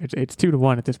rules. It's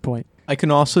 2-1 at this point. I can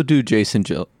also do Jason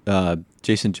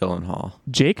Gyllenhaal.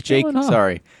 Jake Gyllenhaal?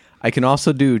 Sorry. I can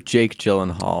also do Jake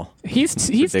Gyllenhaal. He's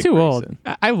too old.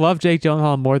 I love Jake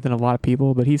Gyllenhaal more than a lot of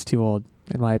people, but he's too old,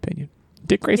 in my opinion.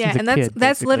 Dick Grayson's and kid,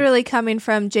 that's literally coming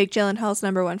from Jake Gyllenhaal's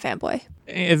 #1 fanboy.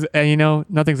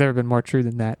 Nothing's ever been more true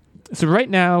than that. So right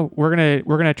now we're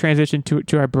gonna transition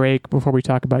to our break before we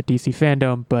talk about DC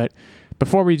fandom. But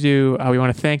before we do, we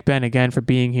want to thank Ben again for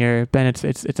being here. Ben, it's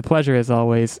a pleasure as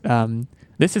always.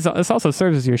 This also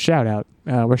serves as your shout out.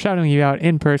 We're shouting you out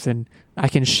in person. I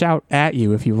can shout at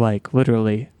you if you like,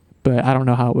 literally, but I don't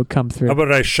know how it would come through. How about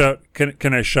I shout?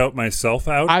 Can I shout myself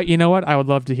out? You know what? I would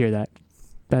love to hear that.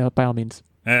 By all means.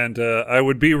 And I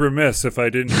would be remiss if I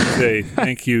didn't say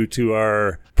thank you to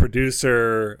our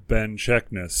producer, Ben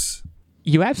Checkness.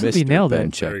 You absolutely nailed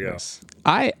it. There we go.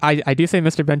 I do say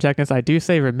Mr. Ben Checkness. I do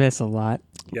say remiss a lot.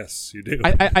 Yes, you do.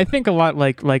 I think a lot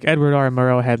like Edward R.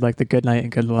 Murrow had like the good night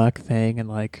and good luck thing, and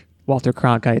like Walter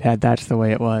Cronkite had that's the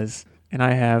way it was. And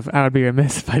I would be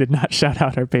remiss if I did not shout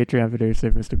out our Patreon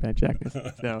producer, Mr. Ben Checkness.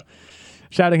 So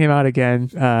shouting him out again.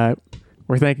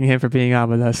 We're thanking him for being on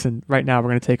with us. And right now we're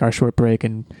going to take our short break,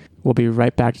 and we'll be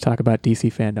right back to talk about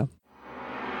DC fandom.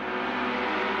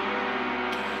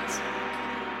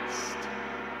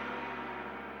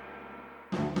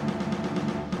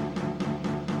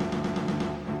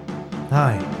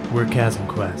 Hi, we're Chasm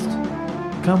Quest.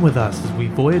 Come with us as we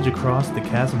voyage across the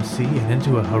Chasm Sea and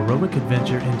into a heroic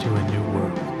adventure into a new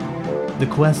world. The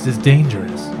quest is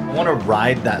dangerous. I want to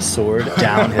ride that sword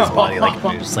down his body,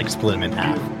 just split him in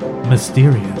half.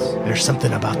 Mysterious. There's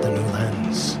something about the new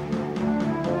lens.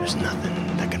 There's nothing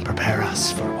that can prepare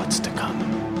us for what's to come.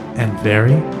 And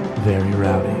very, very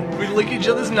rowdy. We lick each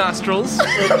other's nostrils.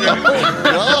 Oh,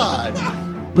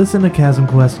 God! Listen to Chasm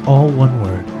Quest, all one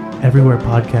word, everywhere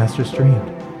podcasts are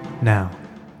streamed. Now,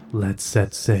 let's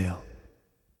set sail.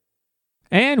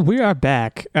 And we are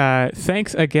back.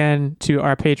 Thanks again to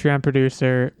our Patreon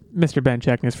producer, Mr. Ben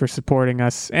Checkness, for supporting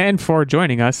us and for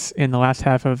joining us in the last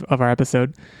half of our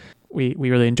episode. We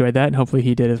really enjoyed that, and hopefully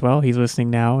he did as well. He's listening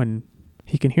now, and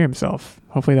he can hear himself.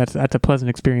 Hopefully that's a pleasant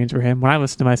experience for him. When I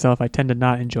listen to myself, I tend to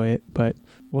not enjoy it, but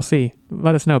we'll see.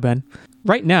 Let us know, Ben.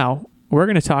 Right now, we're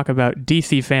going to talk about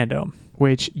DC fandom,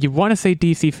 which you want to say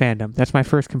DC fandom. That's my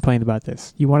first complaint about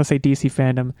this. You want to say DC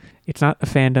fandom. It's not the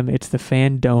fandom, it's the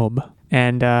fandom.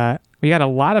 And we got a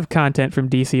lot of content from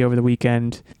DC over the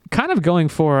weekend, kind of going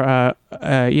for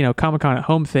Comic-Con at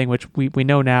Home thing, which we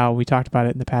know now. We talked about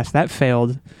it in the past. That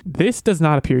failed. This does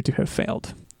not appear to have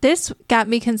failed. This got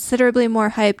me considerably more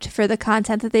hyped for the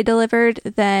content that they delivered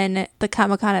than the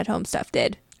Comic-Con at Home stuff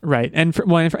did. Right, and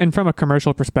from a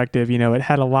commercial perspective, it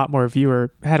had a lot higher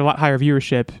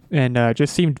viewership, and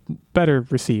just seemed better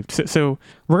received. So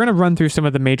we're gonna run through some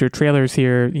of the major trailers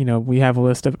here. We have a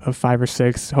list of 5 or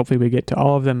 6. Hopefully, we get to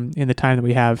all of them in the time that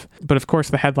we have. But of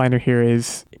course, the headliner here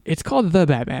it's called The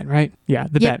Batman, right? Yeah,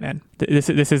 Batman.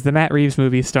 This is the Matt Reeves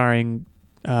movie starring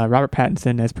Robert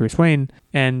Pattinson as Bruce Wayne,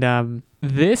 and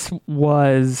this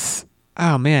was.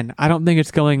 Oh man, I don't think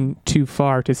it's going too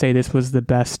far to say this was the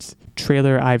best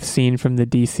trailer I've seen from the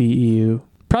DCEU.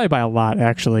 Probably by a lot,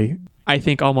 actually. I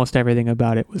think almost everything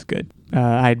about it was good.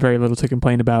 I had very little to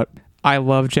complain about. I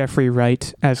love Jeffrey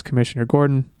Wright as Commissioner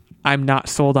Gordon. I'm not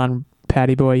sold on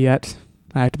Patty Boy yet.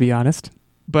 I have to be honest,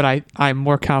 but I'm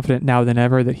more confident now than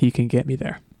ever that he can get me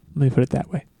there. Let me put it that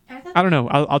way. I don't know.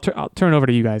 I'll turn it over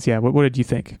to you guys. Yeah. What did you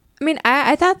think? I mean,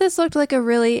 I thought this looked like a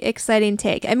really exciting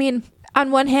take. I mean,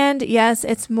 on one hand, yes,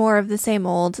 it's more of the same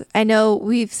old. I know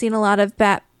we've seen a lot of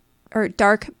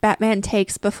dark Batman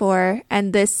takes before,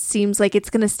 and this seems like it's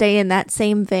going to stay in that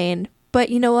same vein. But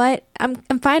you know what? I'm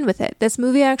fine with it. This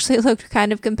movie actually looked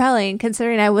kind of compelling,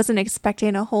 considering I wasn't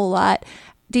expecting a whole lot.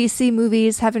 DC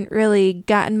movies haven't really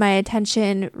gotten my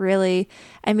attention, really.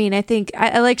 I mean, I think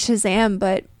I like Shazam,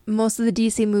 but most of the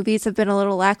DC movies have been a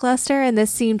little lackluster, and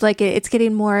this seems like it's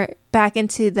getting more back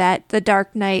into the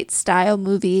Dark Knight style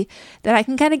movie that I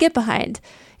can kind of get behind.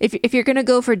 If you're going to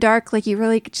go for dark, like, you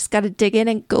really just got to dig in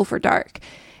and go for dark.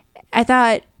 I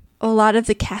thought a lot of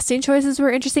the casting choices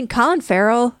were interesting. Colin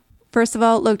Farrell, first of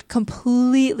all, looked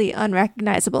completely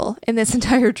unrecognizable in this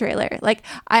entire trailer. Like,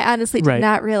 I honestly did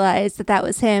not realize that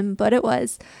was him, but it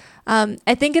was.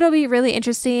 I think it'll be really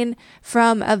interesting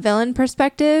from a villain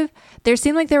perspective. There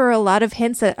seemed like there were a lot of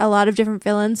hints that a lot of different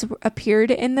villains appeared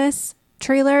in this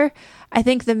trailer. I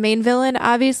think the main villain,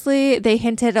 obviously, they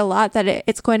hinted a lot that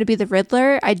it's going to be the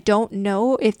Riddler. I don't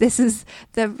know if this is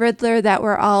the Riddler that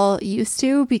we're all used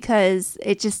to, because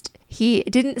he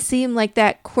didn't seem like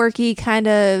that quirky kind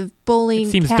of bullying.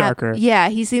 It seems darker. Yeah,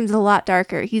 he seems a lot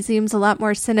darker. He seems a lot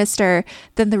more sinister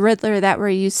than the Riddler that we're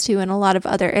used to in a lot of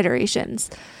other iterations.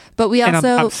 But we also...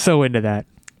 And I'm so into that.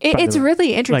 It's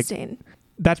really interesting. Like,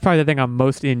 that's probably the thing I'm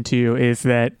most into, is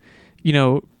that, you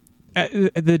know,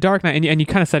 the Dark Knight, and you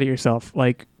kind of said it yourself,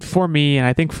 like, for me, and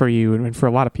I think for you, and for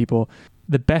a lot of people,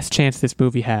 the best chance this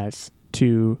movie has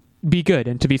to be good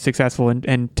and to be successful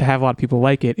and to have a lot of people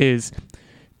like it is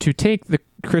to take the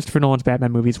Christopher Nolan's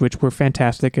Batman movies, which were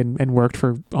fantastic and worked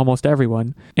for almost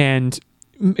everyone, and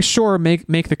sure, make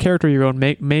the character your own,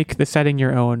 make the setting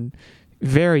your own,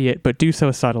 vary it, but do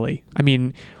so subtly. I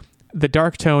mean, the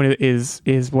dark tone is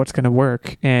what's going to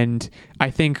work, and I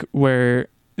think where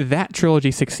that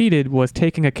trilogy succeeded was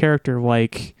taking a character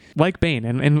like Bane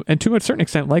and to a certain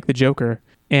extent like the Joker,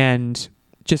 and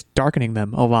just darkening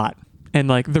them a lot. And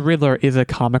like, the Riddler is a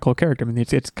comical character. I mean,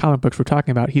 it's comic books we're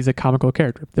talking about. He's a comical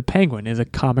character. The Penguin is a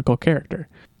comical character.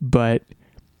 But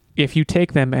if you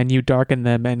take them and you darken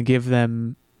them and give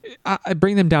them,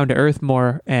 bring them down to earth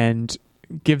more and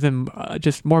give them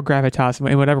just more gravitas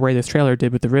in whatever way this trailer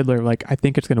did with the Riddler, like, I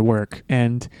think it's going to work.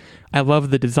 And I love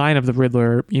the design of the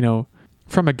Riddler, you know,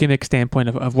 from a gimmick standpoint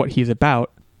of what he's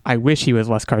about. I wish he was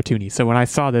less cartoony. So when I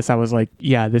saw this, I was like,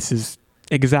 yeah, this is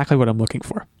exactly what I'm looking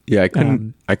for. Yeah,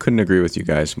 I couldn't agree with you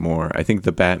guys more. I think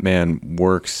the Batman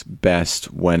works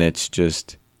best when it's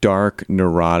just dark,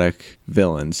 neurotic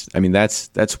villains. I mean, that's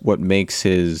what makes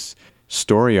his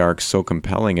story arc so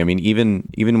compelling. I mean, even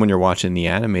when you're watching the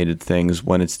animated things,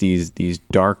 when it's these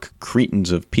dark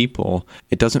cretins of people,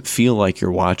 it doesn't feel like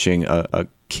you're watching a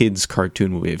kid's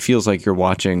cartoon movie. It feels like you're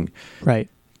watching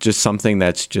just something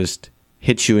that's just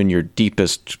hits you in your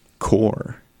deepest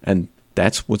core. And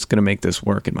that's what's going to make this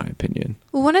work, in my opinion.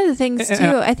 Well, one of the things,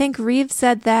 too, I think Reeves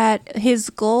said that his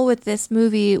goal with this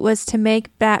movie was to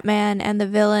make Batman and the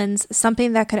villains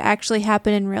something that could actually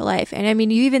happen in real life. And I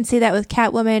mean, you even see that with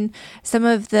Catwoman, some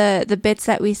of the bits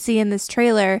that we see in this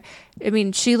trailer. I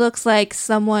mean, she looks like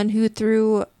someone who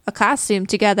threw a costume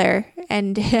together.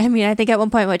 And I mean, I think at one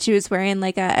point she was wearing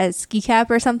like a ski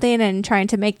cap or something and trying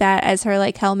to make that as her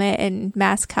like helmet and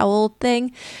mask cowl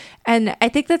thing. And I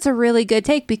think that's a really good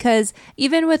take, because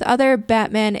even with other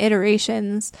Batman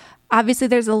iterations, obviously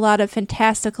there's a lot of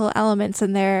fantastical elements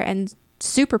in there and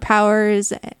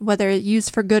superpowers, whether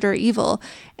used for good or evil.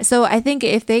 So I think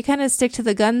if they kind of stick to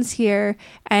the guns here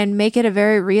and make it a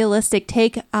very realistic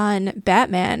take on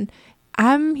Batman,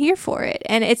 I'm here for it.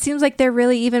 And it seems like they're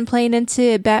really even playing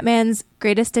into Batman's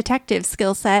greatest detective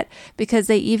skill set, because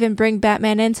they even bring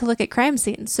Batman in to look at crime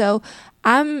scenes. So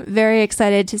I'm very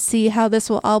excited to see how this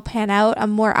will all pan out. I'm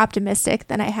more optimistic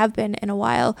than I have been in a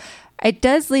while. It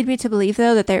does lead me to believe,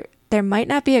 though, that there might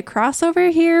not be a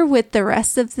crossover here with the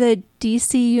rest of the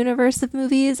DC universe of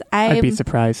movies. I'd be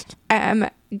surprised. I'm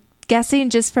guessing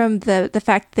just from the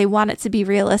fact they want it to be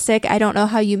realistic. I don't know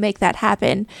how you make that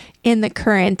happen in the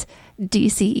current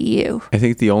DCEU. I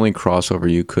think the only crossover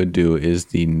you could do is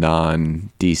the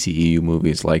non-DCEU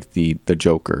movies, like the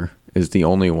Joker is the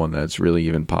only one that's really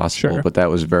even possible. Sure. But that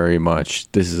was very much,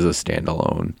 this is a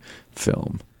standalone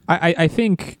film. I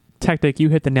think, Tactic, you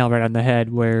hit the nail right on the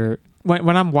head, where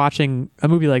when I'm watching a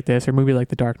movie like this or a movie like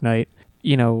The Dark Knight,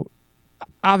 you know,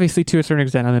 obviously to a certain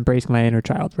extent I'm embracing my inner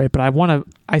child, right? But I want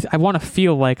to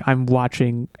feel like I'm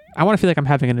watching. I want to feel like I'm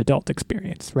having an adult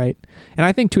experience, right? And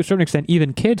I think to a certain extent,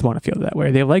 even kids want to feel that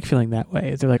way. They like feeling that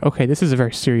way. They're like, okay, this is a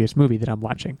very serious movie that I'm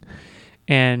watching,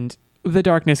 and The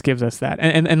Darkness gives us that.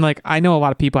 And like, I know a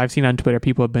lot of people I've seen on Twitter,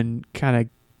 people have been kind of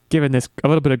given this a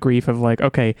little bit of grief of like,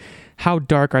 okay, how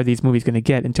dark are these movies going to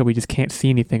get until we just can't see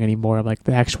anything anymore? Like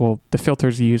the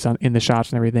filters used in the shots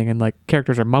and everything, and like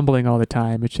characters are mumbling all the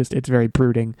time. It's very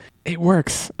brooding. It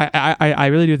works. I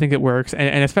really do think it works.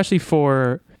 And especially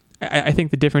for, I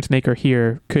think the difference maker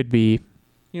here could be,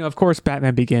 of course,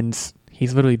 Batman Begins.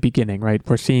 He's literally beginning, right?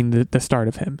 We're seeing the start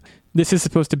of him. This is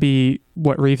supposed to be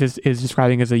what Reeves is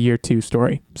describing as a year 2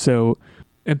 story. So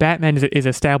Batman is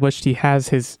established. He has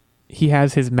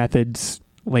his methods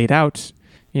laid out.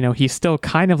 He's still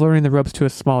kind of learning the ropes to a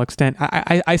small extent.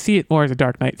 I see it more as a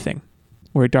Dark Knight thing,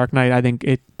 where Dark Knight, I think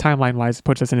it timeline-wise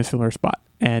puts us in a similar spot.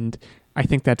 And I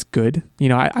think that's good.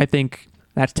 I think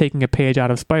that's taking a page out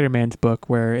of Spider-Man's book,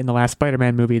 where in the last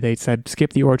Spider-Man movie, they said,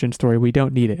 skip the origin story. We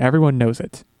don't need it. Everyone knows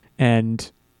it. And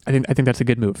I think that's a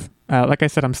good move. Like I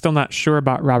said, I'm still not sure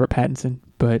about Robert Pattinson,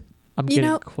 but I'm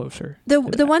getting closer. The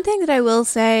one thing that I will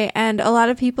say, and a lot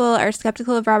of people are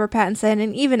skeptical of Robert Pattinson,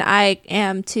 and even I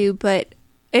am too, but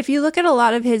if you look at a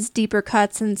lot of his deeper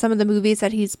cuts and some of the movies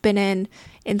that he's been in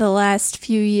the last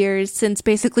few years, since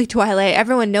basically Twilight,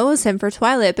 everyone knows him for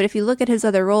Twilight, but if you look at his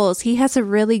other roles, he has a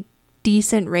really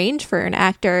decent range for an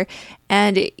actor,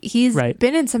 and he's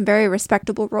been in some very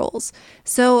respectable roles.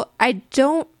 So I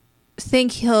don't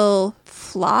think he'll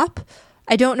flop.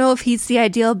 I don't know if he's the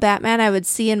ideal Batman I would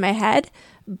see in my head,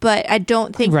 but I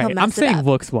don't think he'll mess I'm saying it up.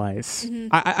 Looks wise. Mm-hmm.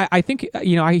 I think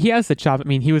he has the chop. I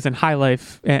mean, he was in High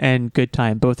Life and Good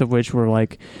Time, both of which were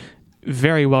like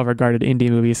very well regarded indie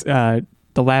movies. The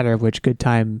latter of which, Good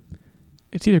Time,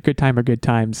 it's either Good Time or Good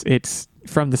Times. It's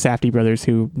from the Safdie brothers,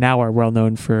 who now are well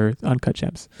known for Uncut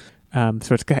Gems. So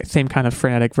it's the same kind of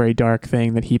frenetic, very dark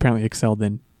thing that he apparently excelled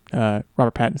in.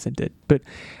 Robert Pattinson did, but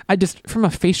I just, from a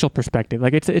facial perspective,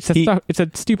 like it's a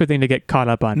stupid thing to get caught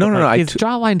up on. No. His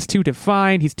jawline's too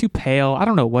defined. He's too pale. I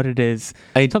don't know what it is.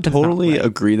 I totally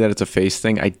agree that it's a face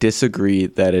thing. I disagree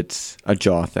that it's a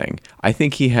jaw thing. I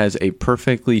think he has a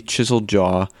perfectly chiseled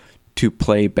jaw to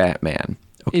play Batman.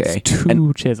 Okay, it's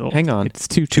too chiseled. Hang on, it's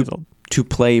too chiseled to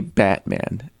play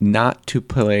Batman, not to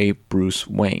play Bruce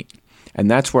Wayne,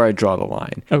 and that's where I draw the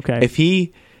line. Okay,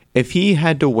 If he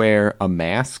had to wear a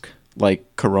mask,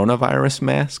 like coronavirus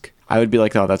mask, I would be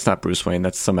like, oh, that's not Bruce Wayne,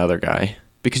 that's some other guy.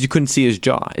 Because you couldn't see his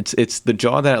jaw. It's the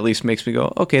jaw that at least makes me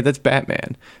go, okay, that's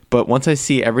Batman. But once I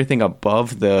see everything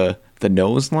above the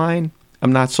nose line,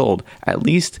 I'm not sold. At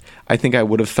least I think I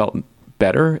would have felt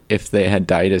better if they had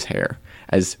dyed his hair,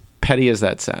 as petty as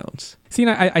that sounds. See,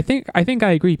 I think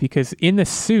I agree, because in the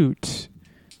suit,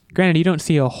 granted, you don't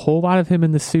see a whole lot of him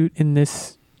in the suit in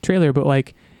this trailer, but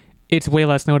like, it's way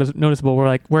less noticeable.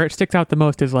 Where it sticks out the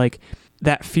most is like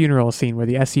that funeral scene where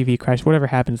the SUV crashed, whatever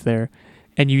happens there,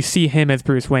 and you see him as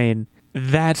Bruce Wayne.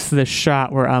 That's the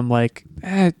shot where I'm like,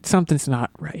 something's not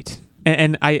right.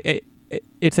 And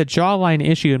it's a jawline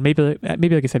issue, and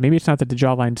maybe like I said, maybe it's not that the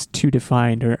jawline's too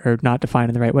defined or not defined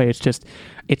in the right way. It's just,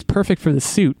 it's perfect for the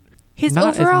suit. His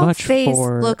overall face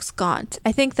looks gaunt.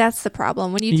 I think that's the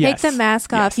problem. When you take the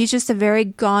mask off, he's just a very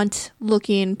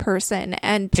gaunt-looking person.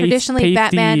 And traditionally,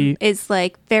 Batman is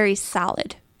like very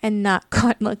solid and not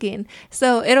gaunt-looking.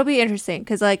 So it'll be interesting,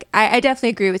 because like I definitely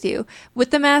agree with you. With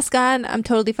the mask on, I'm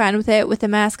totally fine with it. With the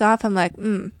mask off, I'm like,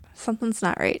 something's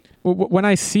not right. When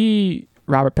I see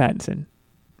Robert Pattinson,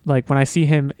 like when I see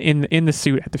him in the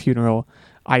suit at the funeral,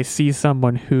 I see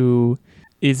someone who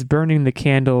is burning the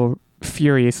candle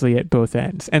furiously at both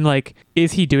ends. And like,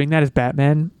 is he doing that as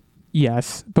Batman?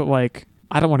 Yes, but like,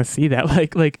 I don't want to see that.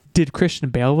 Like did Christian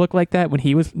Bale look like that when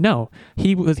he was? No,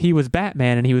 he was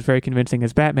Batman, and he was very convincing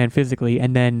as Batman physically,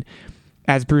 and then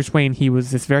as Bruce Wayne, he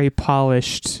was this very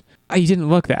polished. He didn't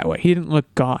look that way. He didn't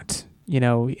look gaunt,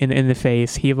 in the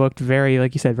face. He looked very,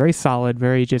 like you said, very solid,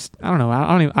 very just, I don't know,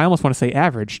 I almost want to say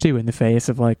average too, in the face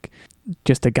of like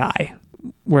just a guy.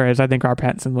 Whereas I think Robert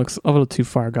Pattinson looks a little too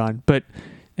far gone. But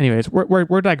anyways,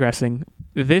 we're digressing.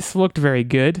 This looked very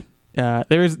good.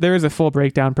 There is a full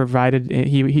breakdown provided.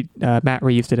 Matt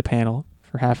Reeves did a panel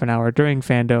for half an hour during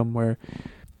Fandom where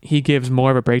he gives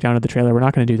more of a breakdown of the trailer. We're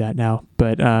not going to do that now,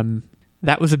 but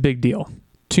that was a big deal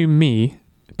to me.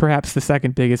 Perhaps the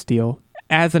second biggest deal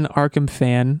as an Arkham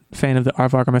fan of the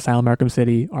Arkham Asylum, Arkham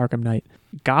City, Arkham Knight,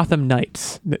 Gotham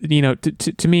Knights.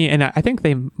 To me, and I think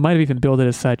they might have even billed it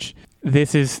as such.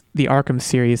 This is the Arkham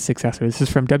series successor. This is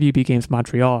from WB Games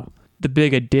Montreal. The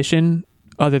big addition,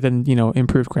 other than,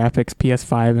 improved graphics,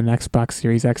 PS5 and Xbox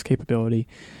Series X capability,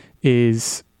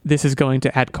 is this is going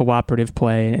to add cooperative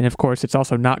play, and of course, it's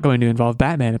also not going to involve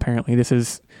Batman. Apparently, this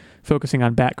is focusing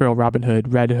on Batgirl, Robin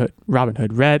Hood,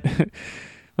 Red.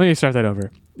 Let me start that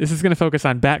over. This is going to focus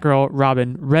on Batgirl,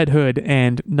 Robin, Red Hood,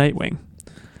 and Nightwing.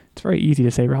 It's very easy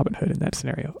to say Robin Hood in that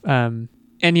scenario. And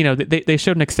they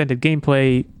showed an extended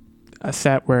gameplay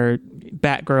set where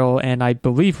Batgirl and I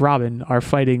believe Robin are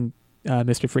fighting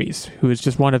Mr. Freeze, who is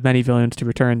just one of many villains to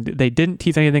return. They didn't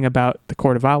tease anything about the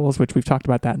Court of Owls, which we've talked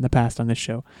about that in the past on this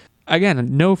show. Again,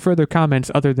 no further comments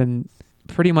other than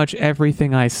pretty much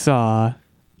everything I saw.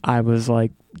 I was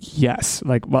like, yes,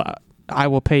 well, I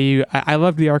will pay you. I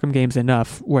loved the Arkham games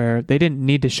enough where they didn't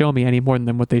need to show me any more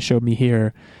than what they showed me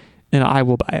here, and I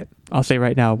will buy it. I'll say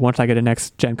right now, once I get a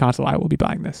next-gen console, I will be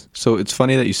buying this. So it's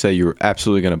funny that you say you're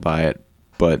absolutely going to buy it,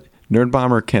 but Nerd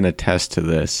Bomber can attest to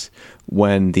this.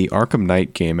 When the Arkham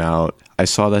Knight came out, I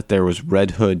saw that there was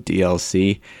Red Hood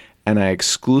DLC, and I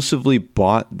exclusively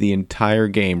bought the entire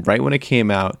game right when it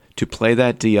came out to play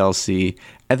that DLC,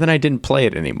 and then I didn't play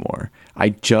it anymore. I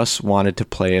just wanted to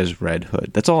play as Red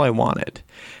Hood. That's all I wanted.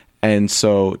 And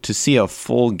so to see a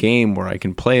full game where I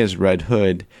can play as Red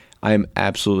Hood, I am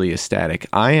absolutely ecstatic.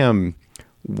 I am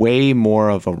way more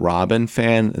of a Robin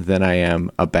fan than I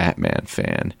am a Batman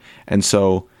fan. And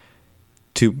so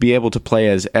to be able to play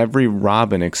as every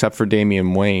Robin except for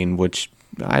Damian Wayne, which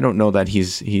I don't know that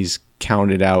he's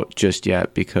counted out just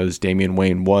yet because Damian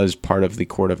Wayne was part of the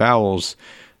Court of Owls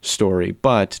story,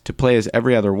 but to play as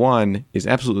every other one is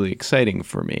absolutely exciting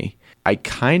for me. I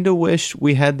kind of wish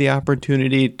we had the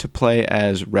opportunity to play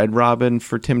as Red Robin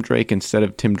for Tim Drake instead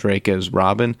of Tim Drake as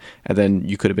Robin, and then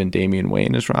you could have been Damian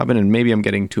Wayne as Robin, and maybe I'm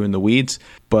getting too in the weeds,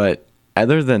 but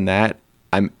other than that,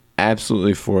 I'm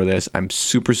absolutely for this. I'm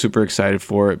super, super excited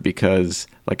for it because,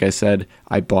 like I said,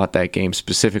 I bought that game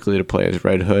specifically to play as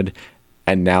Red Hood,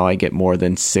 and now I get more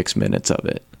than 6 minutes of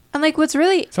it. And what's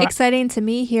really exciting to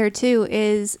me here too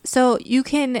is so you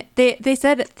can they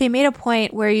said they made a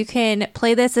point where you can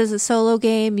play this as a solo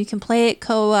game, you can play it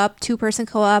co-op, 2-person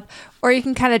co-op, or you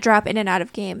can kind of drop in and out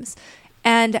of games.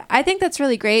 And I think that's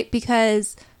really great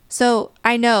because so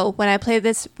I know when I play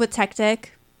this with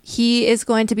Tactic, he is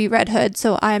going to be Red Hood,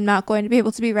 so I'm not going to be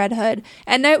able to be Red Hood.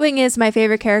 And Nightwing is my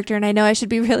favorite character, and I know I should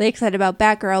be really excited about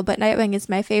Batgirl, but Nightwing is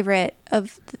my favorite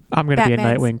of I'm going to be a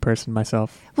Nightwing person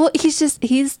myself. Well, he's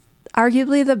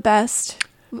arguably the best.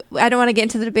 I don't want to get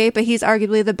into the debate, but he's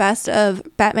arguably the best of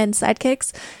Batman's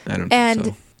sidekicks. I don't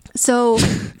think so.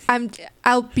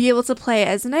 I'll be able to play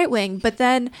as Nightwing, but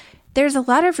then there's a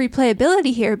lot of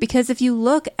replayability here because if you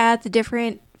look at the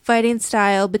different fighting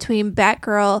style between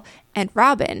Batgirl and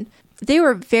Robin, they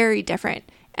were very different.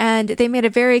 And they made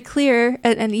it very clear,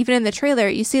 and even in the trailer,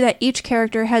 you see that each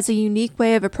character has a unique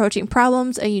way of approaching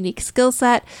problems, a unique skill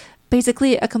set,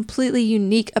 basically a completely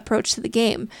unique approach to the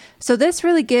game. So this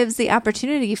really gives the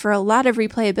opportunity for a lot of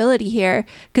replayability here,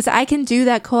 because I can do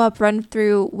that co-op run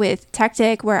through with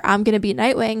Tactic where I'm going to be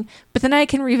Nightwing, but then I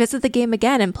can revisit the game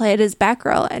again and play it as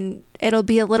Batgirl, and it'll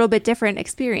be a little bit different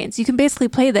experience. You can basically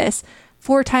play this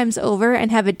 4 times over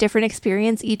and have a different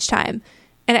experience each time.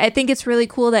 And I think it's really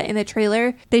cool that in the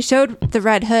trailer, they showed the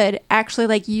Red Hood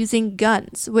actually using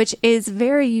guns, which is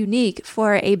very unique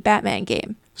for a Batman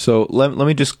game. So let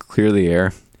me just clear the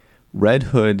air. Red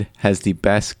Hood has the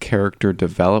best character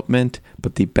development,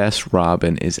 but the best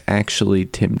Robin is actually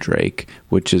Tim Drake,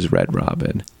 which is Red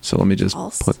Robin. So let me just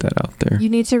put that out there. You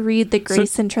need to read the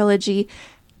Grayson trilogy.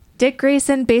 Dick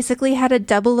Grayson basically had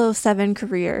a 007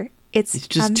 career. He's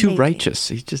just amazing. too righteous.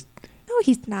 No,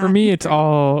 he's not. For me,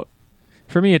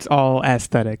 it's all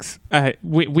aesthetics.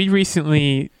 We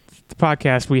recently, the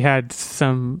podcast, we had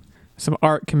some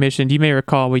art commissioned. You may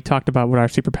recall we talked about what our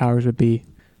superpowers would be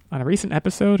on a recent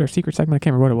episode or secret segment. I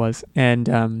can't remember what it was.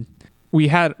 And we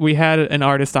had an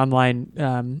artist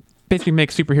online basically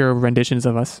make superhero renditions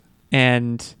of us.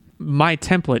 And my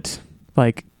template,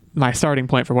 my starting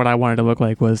point for what I wanted to look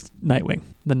like was Nightwing,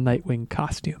 the Nightwing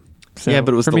costume. So yeah,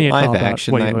 but it was the live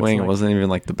action Nightwing. It wasn't even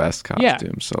the best costume.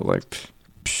 Yeah. So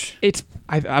it's.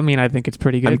 I think it's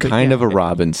pretty good. I'm kind of a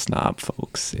Robin snob,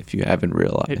 folks. If you haven't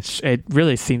realized, it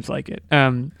really seems like it.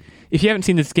 If you haven't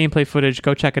seen this gameplay footage,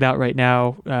 go check it out right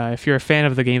now. If you're a fan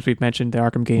of the games we've mentioned, the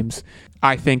Arkham games,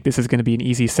 I think this is going to be an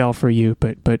easy sell for you.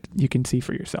 But you can see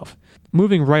for yourself.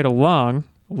 Moving right along,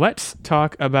 let's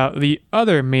talk about the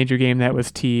other major game that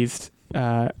was teased.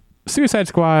 Suicide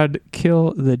Squad: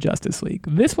 Kill the Justice League.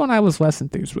 This one I was less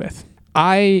enthused with.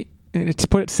 To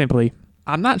put it simply,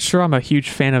 I'm not sure I'm a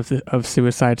huge fan of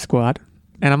Suicide Squad,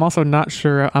 and I'm also not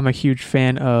sure I'm a huge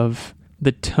fan of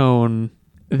the tone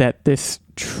that this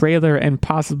trailer and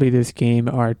possibly this game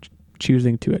are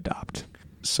choosing to adopt.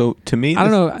 So to me, I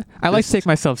don't know. I like to take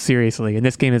myself seriously, and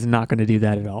this game is not going to do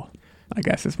that at all. I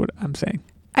guess is what I'm saying.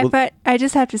 But I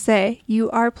just have to say, you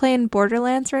are playing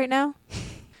Borderlands right now?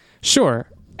 Sure.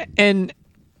 And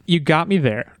you got me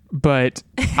there. But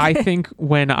I think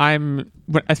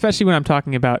especially when I'm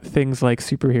talking about things like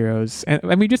superheroes,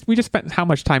 and we just spent how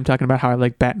much time talking about how I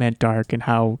like Batman Dark and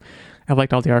how I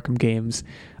liked all the Arkham games.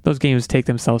 Those games take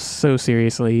themselves so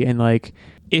seriously. And like,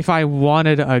 if I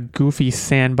wanted a goofy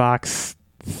sandbox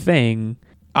thing,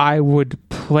 I would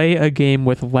play a game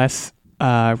with less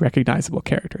recognizable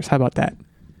characters. How about that?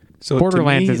 So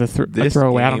Borderlands is a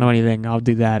throwaway. I don't know game, anything. I'll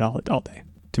do that all day.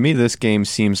 To me, this game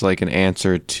seems like an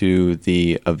answer to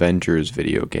the Avengers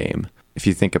video game. If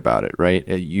you think about it, right?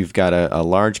 You've got a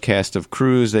large cast of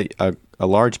crews, a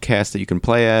large cast that you can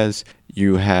play as.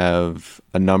 You have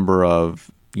a number of,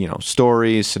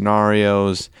 stories,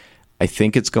 scenarios. I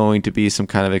think it's going to be some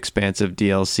kind of expansive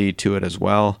DLC to it as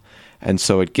well. And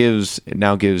so it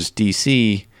now gives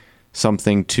DC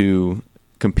something to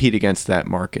compete against that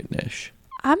market niche.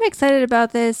 I'm excited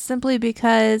about this simply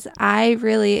because I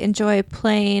really enjoy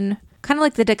playing kind of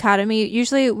like the dichotomy.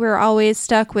 Usually we're always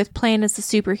stuck with playing as a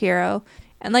superhero,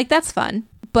 and like that's fun.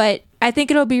 But I think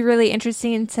it'll be really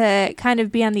interesting to kind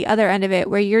of be on the other end of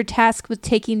it, where you're tasked with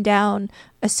taking down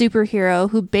a superhero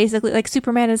who basically, like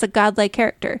Superman is a godlike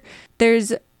character.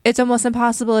 It's almost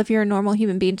impossible if you're a normal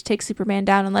human being to take Superman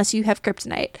down unless you have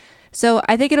kryptonite. So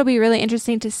I think it'll be really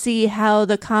interesting to see how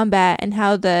the combat and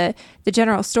how the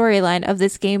general storyline of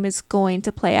this game is going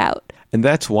to play out. And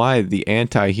that's why the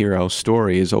anti-hero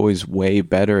story is always way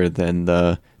better than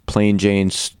the plain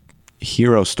Jane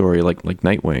hero story like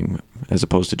Nightwing, as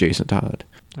opposed to Jason Todd.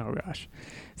 Oh gosh.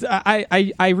 So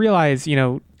I realize,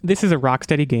 this is a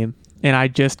Rocksteady game, and I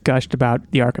just gushed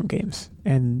about the Arkham games,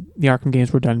 and the Arkham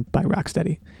games were done by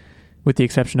Rocksteady, with the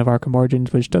exception of Arkham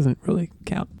Origins, which doesn't really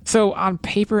count. So on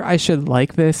paper, I should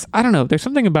like this. I don't know. There's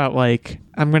something about,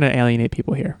 I'm going to alienate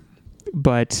people here,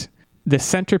 but the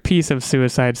centerpiece of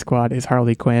Suicide Squad is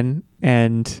Harley Quinn,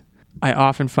 and I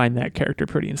often find that character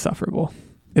pretty insufferable.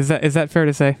 Is that fair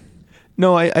to say?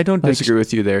 No, I don't disagree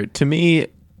with you there. To me,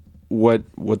 what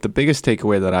the biggest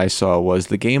takeaway that I saw was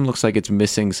the game looks like it's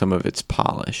missing some of its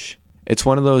polish. It's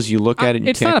one of those you look at it and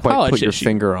you can't quite put your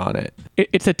finger on it.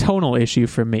 It's a tonal issue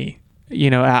for me.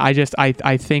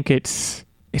 I think it's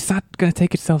not going to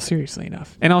take itself seriously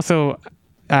enough. And also,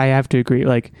 I have to agree,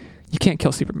 you can't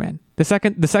kill Superman. The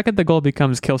second the goal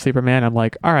becomes kill Superman, I'm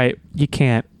like, all right, you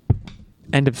can't.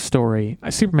 End of story.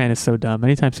 Superman is so dumb.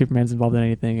 Anytime Superman's involved in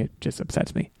anything, it just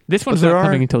upsets me. This one's not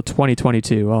coming until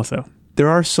 2022 also. There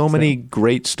are so many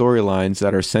great storylines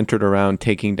that are centered around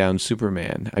taking down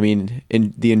Superman. I mean,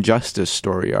 in the Injustice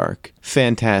story arc,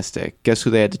 fantastic. Guess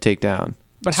who they had to take down?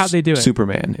 But how'd they do it?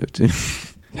 Superman.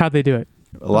 How'd they do it?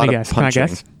 A lot of guess. punching. Can I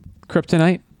guess?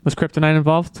 Kryptonite? Was Kryptonite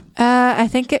involved? I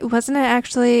think it wasn't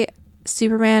actually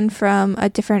Superman from a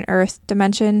different Earth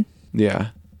dimension. Yeah.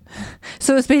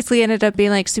 So it basically ended up being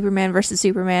like Superman versus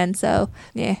Superman. So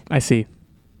yeah. I see.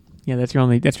 Yeah, that's your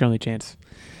only chance.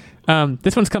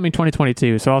 This one's coming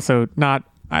 2022. So also not.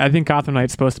 I think Gotham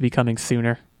Knight's supposed to be coming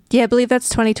sooner. Yeah, I believe that's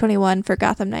 2021 for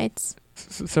Gotham Knights.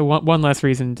 So one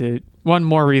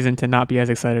more reason to not be as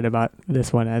excited about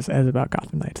this one as about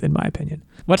Gotham Knights, in my opinion.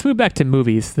 Let's move back to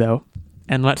movies though,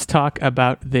 and let's talk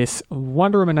about this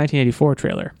Wonder Woman 1984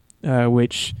 trailer,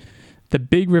 which the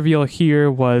big reveal here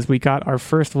was we got our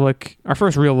first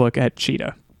real look at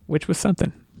Cheetah, which was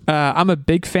something. I'm a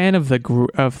big fan of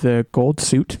the gold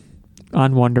suit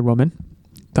on Wonder Woman.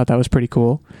 Thought that was pretty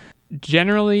cool.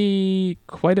 Generally,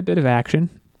 quite a bit of action.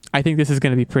 I think this is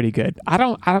going to be pretty good.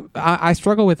 I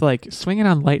struggle with swinging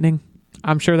on lightning.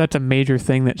 I'm sure that's a major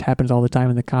thing that happens all the time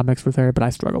in the comics with her, but I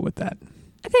struggle with that.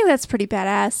 I think that's pretty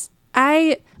badass.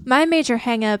 My major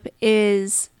hang-up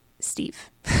is Steve.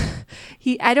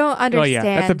 I don't understand.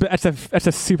 Oh yeah, that's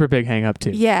a super big hang up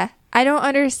too. Yeah. I don't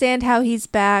understand how he's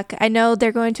back. I know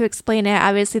they're going to explain it.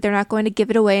 Obviously, they're not going to give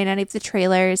it away in any of the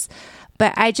trailers,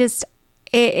 but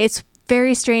it's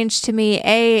very strange to me.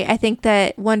 I think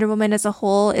that Wonder Woman as a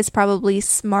whole is probably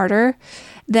smarter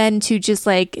than to just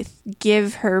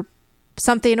give her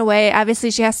something away.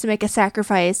 Obviously, she has to make a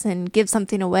sacrifice and give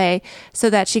something away so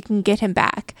that she can get him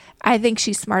back. I think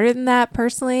she's smarter than that,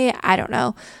 personally. I don't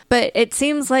know. But it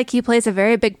seems like he plays a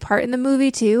very big part in the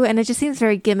movie, too. And it just seems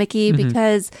very gimmicky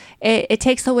because it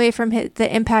takes away from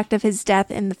the impact of his death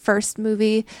in the first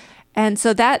movie. And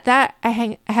so that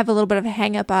I have a little bit of a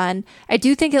hang up on. I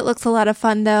do think it looks a lot of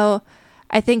fun, though.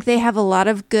 I think they have a lot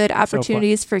of good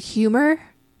opportunities for humor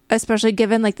especially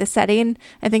given like the setting.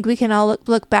 I think we can all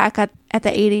look back at the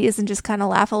 80s and just kind of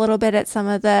laugh a little bit at some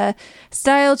of the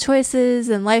style choices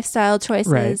and lifestyle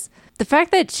choices. Right. The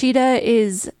fact that Cheetah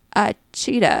is a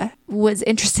cheetah was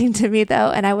interesting to me,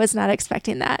 though, and I was not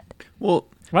expecting that. Well,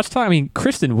 let's talk. I mean,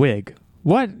 Kristen Wiig.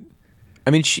 What? I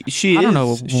mean, she I is don't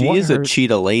know she what is her- a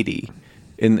cheetah lady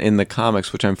in the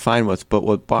comics, which I'm fine with. But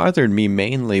what bothered me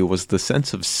mainly was the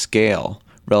sense of scale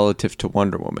relative to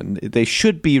Wonder Woman. They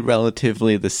should be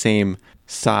relatively the same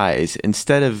size.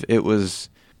 Instead of it was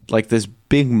like this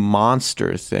big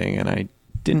monster thing, and I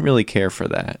didn't really care for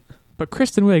that. But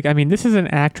Kristen Wiig, I mean, this is an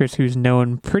actress who's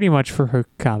known pretty much for her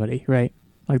comedy, right?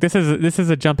 Like this is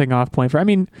a jumping off point for. I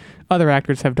mean, other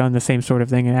actors have done the same sort of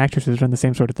thing, and actresses have done the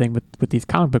same sort of thing with these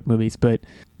comic book movies. But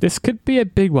this could be a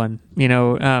big one. You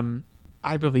know,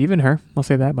 I believe in her. I'll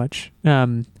say that much. How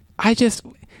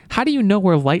do you know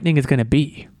where lightning is going to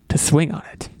be to swing on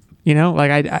it? You know,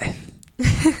 like I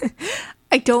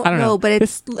don't know, but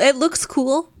it looks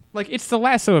cool. Like, it's the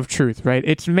lasso of truth, right?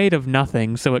 It's made of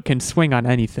nothing, so it can swing on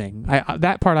anything.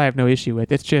 That part I have no issue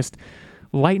with. It's just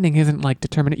lightning isn't like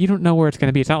determinate. You don't know where it's going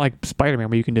to be. It's not like Spider-Man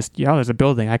where you can just, there's a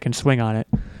building, I can swing on it.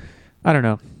 I don't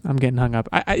know. I'm getting hung up.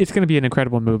 It's going to be an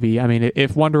incredible movie. I mean,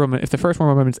 if the first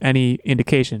Wonder Woman's any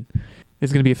indication,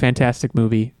 it's going to be a fantastic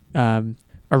movie.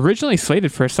 Originally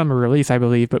slated for a summer release, I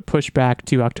believe, but pushed back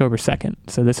to October 2nd.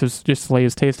 So this was just the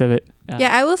latest taste of it.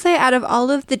 Yeah, I will say out of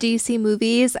all of the DC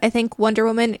movies, I think Wonder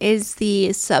Woman is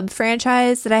the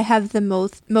sub-franchise that I have the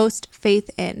most faith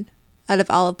in out of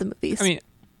all of the movies.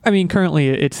 I mean, currently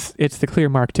it's the clear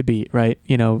mark to beat, right?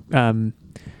 You know,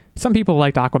 some people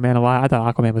liked Aquaman a lot. I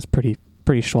thought Aquaman was pretty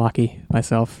schlocky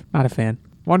myself. Not a fan.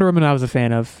 Wonder Woman I was a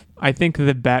fan of. I think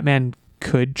the Batman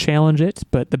could challenge it,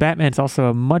 but the Batman's also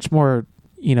a much more,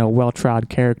 well-trod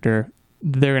character.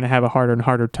 They're going to have a harder and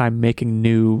harder time making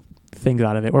new things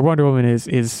out of it, where Wonder Woman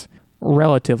is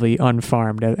relatively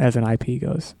unfarmed as an IP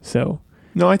goes. So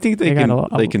no, I think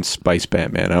they can spice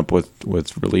Batman up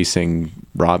with releasing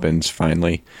Robins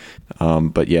finally.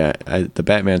 But yeah, the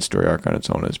Batman story arc on its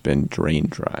own has been drained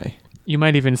dry. You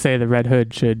might even say the Red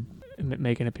Hood should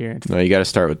make an appearance. No, you got to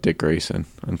start with Dick Grayson,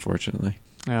 unfortunately.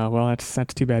 Oh, well,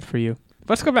 that's too bad for you.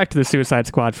 Let's go back to the Suicide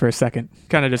Squad for a second.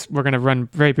 We're going to run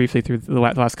very briefly through the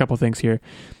last couple things here.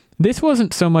 This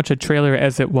wasn't so much a trailer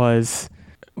as it was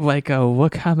like a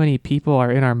look how many people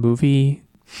are in our movie,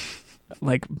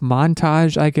 like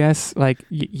montage, I guess. Like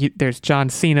there's John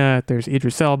Cena, there's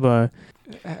Idris Elba.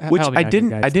 Which I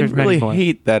didn't really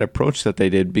hate that approach that they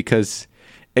did, because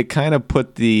it kind of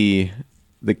put the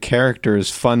characters'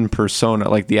 fun persona,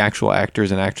 like the actual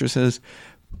actors and actresses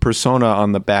persona,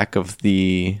 on the back of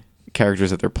the characters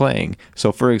that they're playing.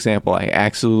 So for example, I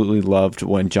absolutely loved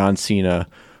when John Cena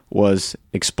was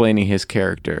explaining his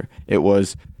character. It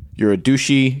was, "You're a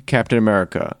douchey Captain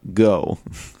America, go."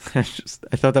 I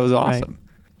thought that was awesome.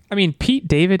 Right. I mean, Pete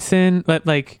Davidson,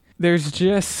 like there's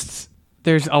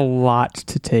a lot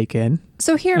to take in.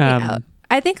 So hear me out.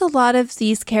 I think a lot of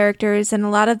these characters and a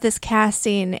lot of this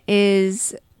casting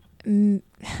is,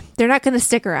 they're not going to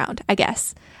stick around, I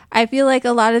guess. I feel like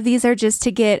a lot of these are just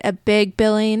to get a big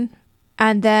billing,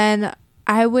 and then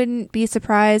I wouldn't be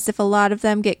surprised if a lot of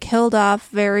them get killed off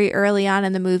very early on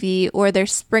in the movie, or they're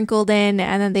sprinkled in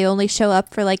and then they only show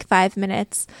up for like 5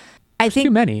 minutes. I think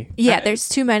too many. Yeah, there's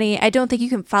too many. I don't think you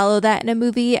can follow that in a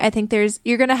movie. I think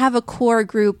you're going to have a core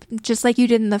group, just like you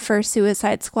did in the first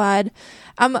Suicide Squad.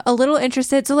 I'm a little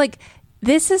interested. So like,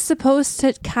 this is supposed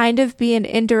to kind of be an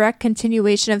indirect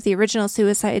continuation of the original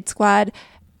Suicide Squad,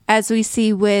 as we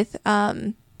see with,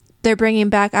 they're bringing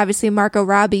back obviously Margot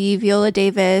Robbie, Viola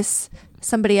Davis,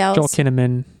 somebody else. Joel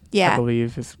Kinnaman. Yeah. I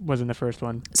believe was in the first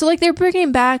one. So like, they're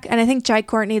bringing back, and I think Jai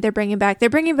Courtney, they're bringing back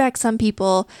some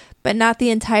people, but not the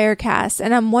entire cast.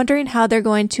 And I'm wondering how they're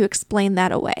going to explain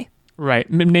that away. Right.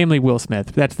 Namely Will Smith.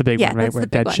 That's the big one, right? That's Where the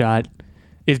big Deadshot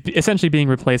is essentially being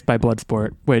replaced by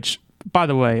Bloodsport, which, by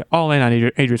the way, all in on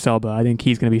Idris Elba. I think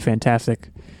he's going to be fantastic.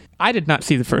 I did not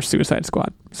see the first Suicide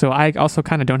Squad, so I also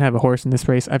kind of don't have a horse in this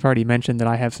race. I've already mentioned that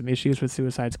I have some issues with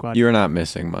Suicide Squad. You're not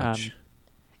missing much.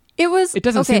 It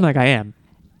doesn't seem like I am.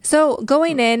 So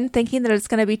going in thinking that it's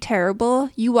going to be terrible,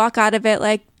 you walk out of it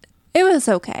like, it was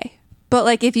okay. But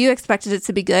like, if you expected it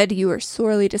to be good, you were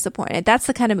sorely disappointed. That's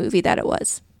the kind of movie that it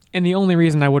was. And the only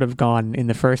reason I would have gone in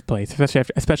the first place,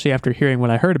 especially after hearing what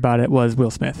I heard about it, was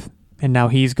Will Smith. And now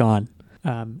he's gone.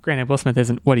 Granted, Will Smith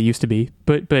isn't what he used to be,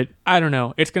 but I don't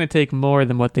know. It's going to take more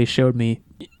than what they showed me,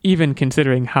 even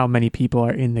considering how many people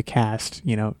are in the cast,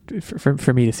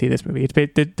 for me to see this movie. It's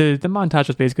the montage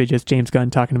was basically just James Gunn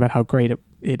talking about how great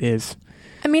it is.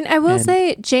 I mean, I will And-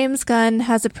 say James Gunn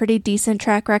has a pretty decent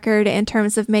track record in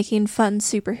terms of making fun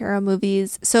superhero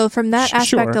movies. So from that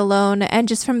aspect Sure. alone, and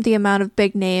just from the amount of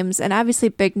big names, and obviously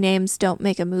big names don't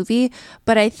make a movie,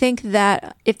 but I think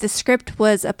that if the script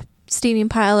was a steaming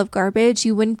pile of garbage,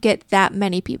 you wouldn't get that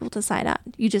many people to sign on.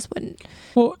 You just wouldn't.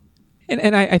 Well,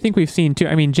 and I think we've seen too.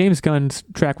 I mean, James Gunn's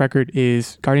track record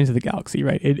is Guardians of the Galaxy,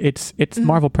 right? It's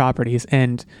Marvel properties,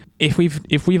 and if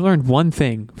we learned one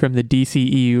thing from the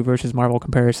DCEU versus Marvel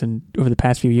comparison over the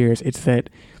past few years, it's that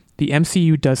the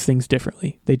MCU does things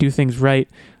differently. They do things right.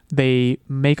 They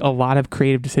make a lot of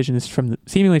creative decisions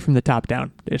seemingly from the top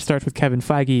down. It starts with Kevin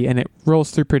Feige and it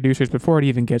rolls through producers before it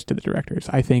even gets to the directors.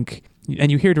 I think, and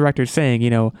you hear directors saying,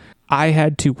 I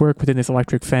had to work within this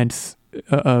electric fence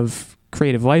of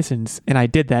creative license, and I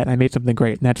did that, and I made something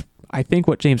great. And that's, I think,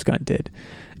 what James Gunn did.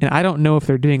 And I don't know if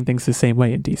they're doing things the same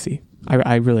way in DC.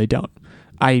 I really don't.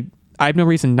 I have no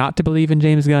reason not to believe in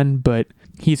James Gunn, but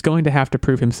he's going to have to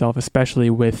prove himself, especially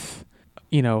with,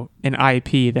 an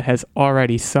IP that has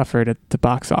already suffered at the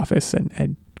box office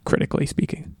and critically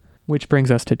speaking. Which brings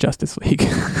us to Justice League,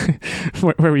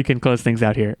 where we can close things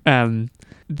out here.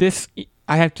 This,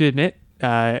 I have to admit,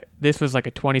 this was like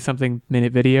a 20-something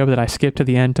minute video that I skipped to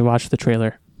the end to watch the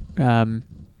trailer.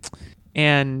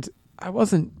 And I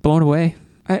wasn't blown away.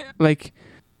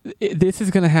 This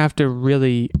is going to have to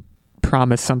really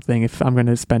promise something if I'm going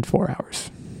to spend 4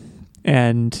 hours.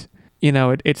 And,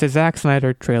 it's a Zack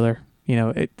Snyder trailer.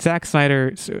 Zack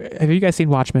Snyder. Have you guys seen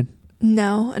Watchmen?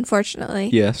 No, unfortunately.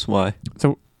 Yes, why?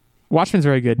 So Watchmen's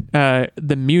very good.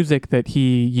 The music that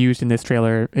he used in this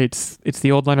trailer, it's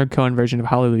the old Leonard Cohen version of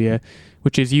Hallelujah,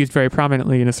 which is used very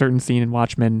prominently in a certain scene in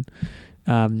Watchmen.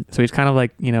 So he's kind of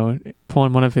like,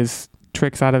 pulling one of his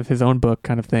tricks out of his own book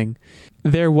kind of thing.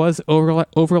 There was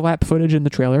overlap footage in the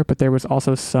trailer, but there was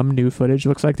also some new footage.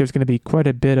 Looks like there's going to be quite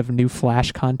a bit of new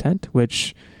Flash content,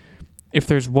 which if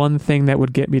there's one thing that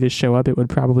would get me to show up, it would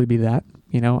probably be that.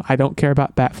 I don't care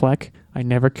about Batfleck. I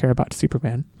never care about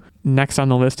Superman. Next on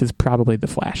the list is probably the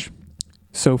Flash.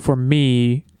 So for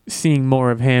me, seeing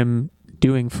more of him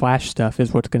doing Flash stuff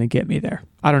is what's going to get me there.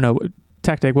 I don't know.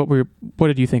 Tactic, what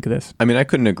did you think of this? I mean, I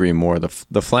couldn't agree more.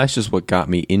 The Flash is what got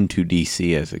me into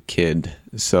DC as a kid.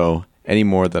 So any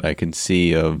more that I can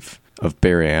see of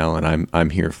Barry Allen, I'm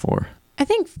here for. I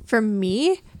think for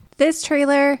me, this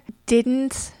trailer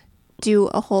didn't do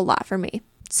a whole lot for me.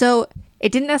 So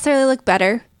it didn't necessarily look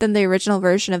better than the original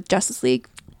version of Justice League.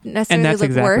 Necessarily And that's look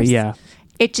exactly, worse. yeah.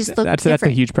 It just looked That's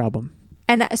different. a huge problem.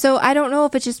 And so I don't know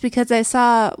if it's just because I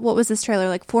saw, what was this trailer,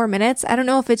 like 4 minutes? I don't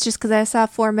know if it's just because I saw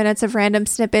 4 minutes of random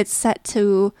snippets set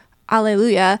to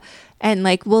Alleluia. And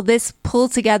will this pull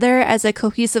together as a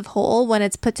cohesive whole when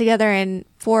it's put together in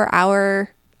a 4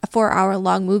 hour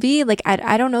long movie?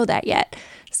 I don't know that yet.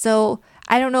 So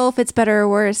I don't know if it's better or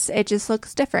worse. It just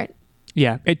looks different.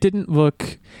 Yeah, it didn't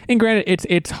look, and granted,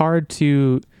 it's hard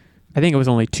to, I think it was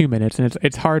only 2 minutes, and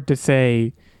it's hard to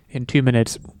say in 2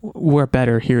 minutes, we're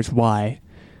better, here's why.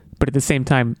 But at the same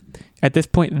time, at this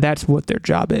point, that's what their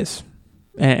job is.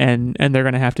 And they're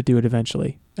going to have to do it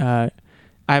eventually. I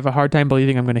have a hard time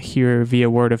believing I'm going to hear via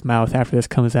word of mouth after this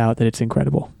comes out that it's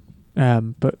incredible.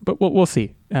 But we'll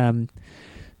see.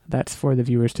 That's for the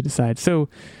viewers to decide. So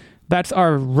that's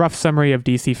our rough summary of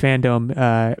DC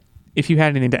fandom. If you had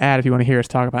anything to add, if you want to hear us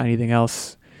talk about anything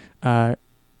else,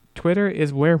 Twitter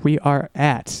is where we are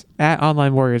at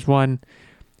Online Warriors 1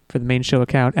 for the main show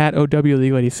account, at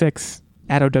OWLegal86,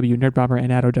 at OW Nerdbomber,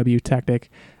 and at OW Tactic.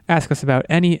 Ask us about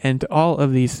any and all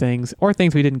of these things, or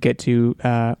things we didn't get to.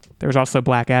 There was also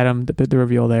Black Adam, the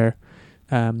reveal there.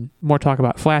 More talk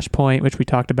about Flashpoint, which we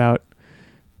talked about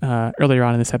earlier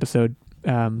on in this episode.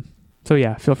 So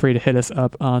yeah, feel free to hit us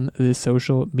up on the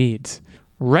social medias.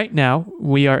 Right now,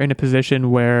 we are in a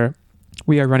position where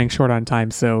we are running short on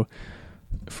time, so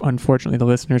unfortunately the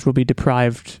listeners will be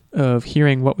deprived of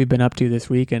hearing what we've been up to this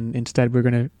week, and instead we're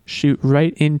going to shoot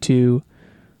right into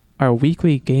our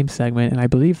weekly game segment. And I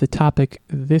believe the topic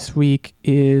this week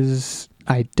is,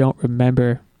 I don't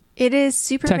remember. It is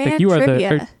Superman Tactic, you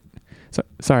trivia. are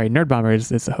sorry, Nerd Bomber is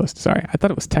the host. Sorry, I thought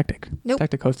it was Tactic. Nope.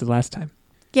 Tactic hosted last time.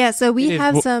 Yeah, so we It is-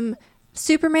 have some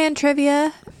Superman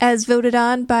trivia as voted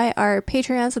on by our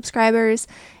Patreon subscribers,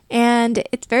 and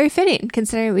it's very fitting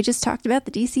considering we just talked about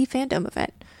the DC fandom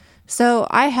event. So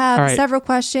I have All right. several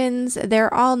questions.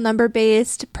 They're all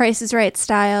number-based, Price is Right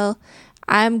style.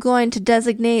 I'm going to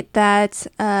designate that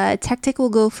Tactic will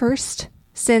go first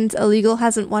since Illegal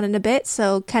hasn't won in a bit,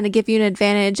 so kind of give you an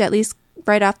advantage at least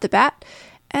right off the bat,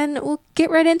 and we'll get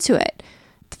right into it.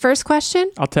 The first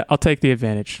question. I'll take the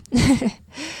advantage.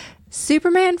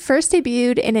 Superman first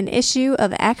debuted in an issue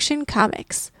of Action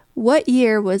Comics. What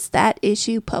year was that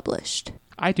issue published?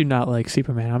 I do not like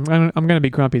Superman. I'm gonna be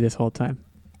grumpy this whole time.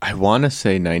 I want to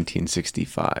say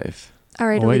 1965. All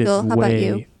right, Oh, it is Illegal. How about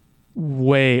you?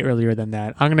 way earlier than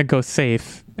that. I'm gonna go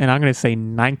safe, and I'm gonna say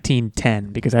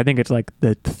 1910 because I think it's like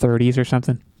the 30s or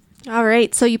something. All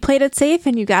right, so you played it safe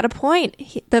and you got a point.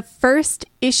 The first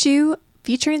issue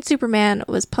featuring Superman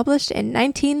was published in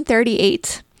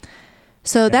 1938.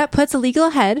 So that puts Illegal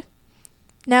ahead.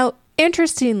 Now,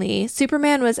 interestingly,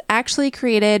 Superman was actually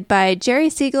created by Jerry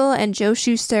Siegel and Joe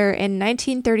Shuster in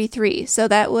 1933. So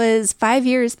that was 5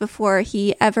 years before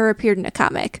he ever appeared in a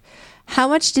comic. How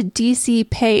much did DC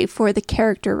pay for the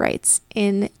character rights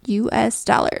in US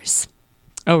dollars?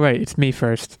 Oh, right. It's me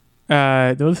first.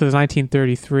 This was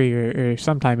 1933 or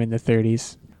sometime in the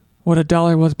 30s. What a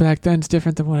dollar was back then is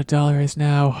different than what a dollar is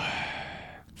now.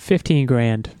 15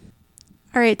 grand.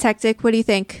 All right, Tactic, what do you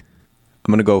think?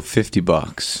 I'm going to go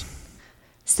 $50.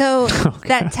 So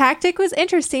that tactic was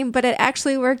interesting, but it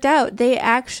actually worked out. They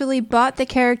actually bought the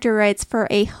character rights for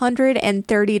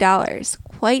 $130.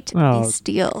 Quite a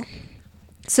steal.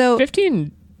 So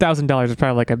 $15,000 is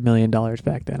probably like $1 million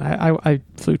back then. I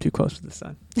flew too close to the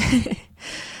sun.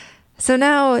 So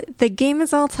now the game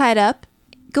is all tied up.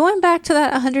 Going back to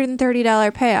that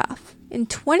 $130 payoff, in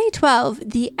 2012,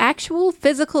 the actual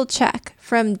physical check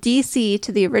from DC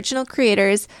to the original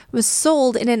creators was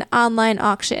sold in an online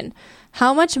auction.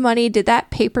 How much money did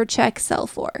that paper check sell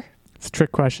for? It's a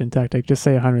trick question, Tactic. Just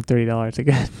say $130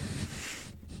 again.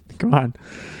 Come on.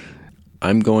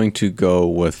 I'm going to go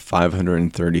with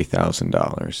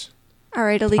 $530,000. All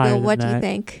right, Illegal, what do you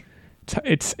think?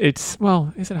 It's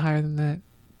well, is it higher than that?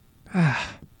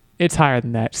 It's higher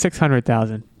than that.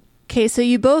 600,000. Okay, so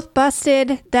you both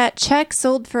busted. That check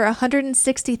sold for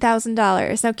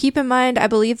 $160,000. Now, keep in mind, I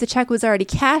believe the check was already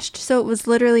cashed, so it was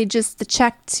literally just the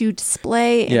check to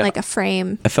display in like a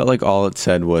frame. I felt like all it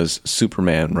said was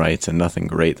Superman rights and nothing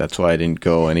great. That's why I didn't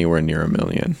go anywhere near $1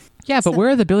 million. Yeah, but where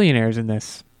are the billionaires in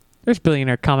this? There's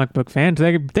billionaire comic book fans.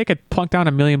 They could plunk down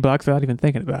 $1 million without even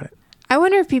thinking about it. I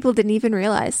wonder if people didn't even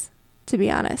realize, to be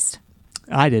honest.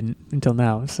 I didn't until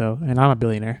now, and I'm a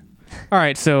billionaire. All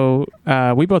right, so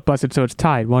we both busted, so it's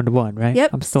tied 1-1, right?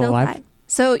 Yep, I'm still alive. tied.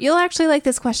 So you'll actually like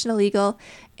this question, Illegal.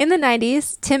 In the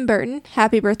 90s, Tim Burton,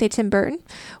 happy birthday Tim Burton,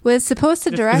 was supposed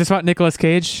to direct... Is this about Nicolas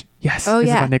Cage? Yes, oh, this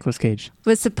yeah. is about Nicolas Cage.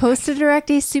 Was supposed to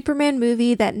direct a Superman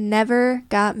movie that never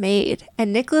got made.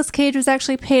 And Nicolas Cage was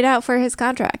actually paid out for his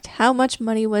contract. How much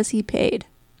money was he paid?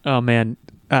 Oh, man,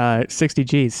 60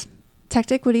 G's.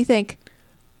 Tactic, what do you think?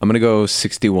 I'm going to go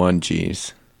 61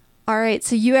 G's. All right,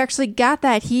 so you actually got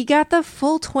that. He got the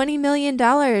full $20 million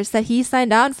that he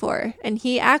signed on for. And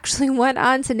he actually went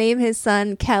on to name his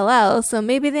son Kal-El. So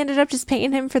maybe they ended up just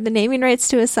paying him for the naming rights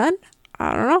to his son?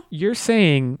 I don't know. You're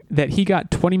saying that he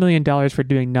got $20 million for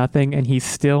doing nothing, and he's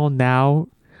still now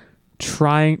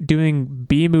doing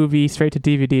B-movie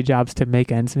straight-to-DVD jobs to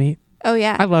make ends meet? Oh,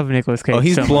 yeah. I love Nicolas Cage. Oh,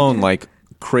 he's so blown much. like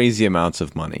crazy amounts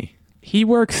of money. He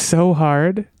works so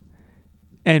hard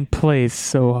and plays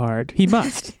so hard. He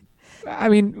must. I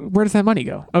mean, where does that money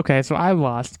go? Okay, so I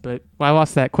lost, but I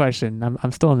lost that question.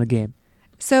 I'm still in the game.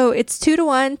 So it's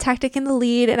 2-1, Tactic in the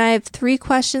lead, and I have 3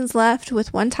 questions left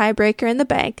with 1 tiebreaker in the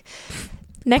bank.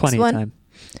 Next Plenty one. of time.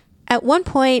 At one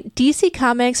point, DC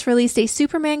Comics released a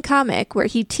Superman comic where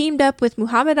he teamed up with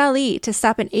Muhammad Ali to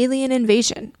stop an alien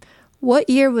invasion. What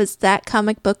year was that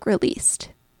comic book released?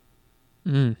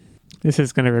 This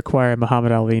is going to require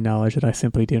Muhammad Ali knowledge that I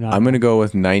simply do not. I'm going to go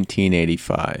with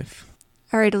 1985.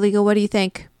 All right, Illegal, what do you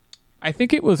think? I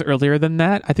think it was earlier than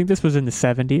that. I think this was in the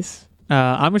 70s.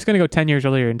 I'm just going to go 10 years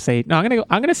earlier and say, no, I'm going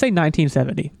to say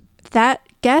 1970. That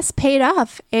guess paid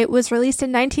off. It was released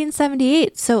in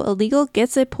 1978, so Illegal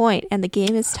gets a point, and the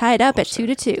game is tied up at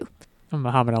 2-2. I'm a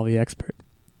Muhammad Ali expert.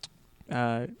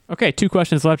 Okay, 2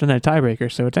 questions left and then a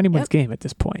tiebreaker, so it's anyone's game at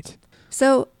this point.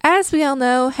 So, as we all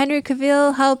know, Henry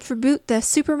Cavill helped reboot the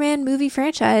Superman movie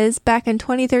franchise back in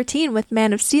 2013 with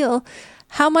Man of Steel.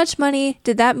 How much money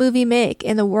did that movie make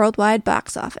in the worldwide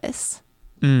box office?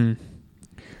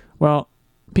 Well,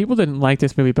 people didn't like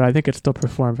this movie, but I think it still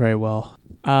performed very well.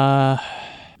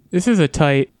 This is a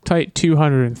tight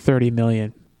 $230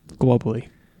 million globally.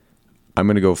 I'm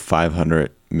going to go $500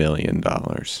 million.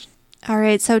 All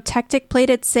right, so Tactic played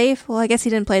it safe. Well, I guess he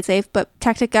didn't play it safe, but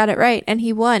Tactic got it right, and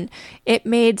he won. It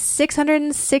made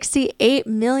 $668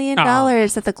 million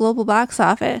at the global box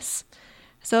office.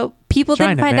 So people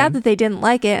didn't find out that they didn't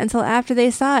like it until after they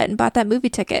saw it and bought that movie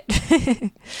ticket.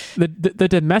 The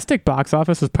domestic box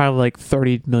office was probably like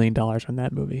 $30 million on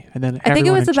that movie, and then I think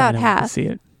it was in about China went to half, see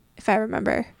it. if I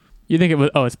remember. You think it was?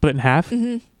 Oh, it's split in half.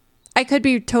 Mm-hmm. I could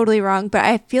be totally wrong, but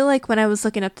I feel like when I was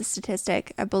looking up the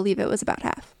statistic, I believe it was about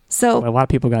half. So a lot of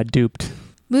people got duped.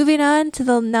 Moving on to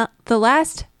the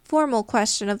last formal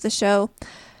question of the show.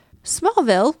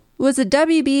 Smallville was a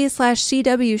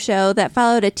WB/CW show that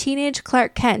followed a teenage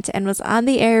Clark Kent and was on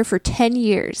the air for 10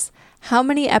 years. How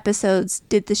many episodes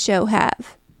did the show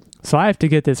have? So I have to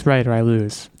get this right or I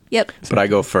lose. Yep. But I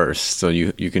go first, so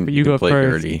you can go play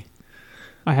first. Gertie.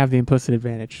 I have the implicit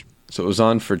advantage. So it was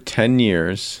on for 10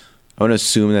 years. I want to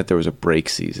assume that there was a break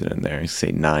season in there.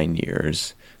 Say 9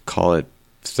 years. Call it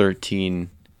 13.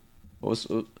 What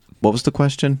was the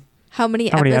question? How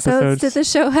many many episodes episodes? did the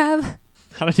show have?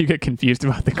 How did you get confused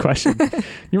about the question?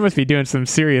 You must be doing some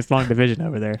serious long division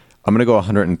over there. I'm going to go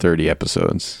 130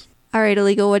 episodes. All right,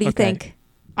 Illegal, what do you Okay. think?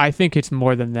 I think it's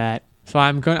more than that. So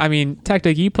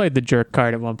Tactic, you played the jerk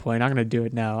card at one point. I'm going to do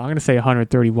it now. I'm going to say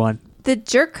 131. The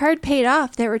jerk card paid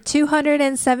off. There were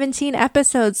 217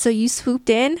 episodes, so you swooped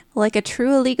in like a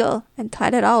true Illegal and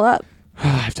tied it all up.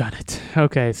 I've done it.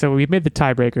 Okay, so we made the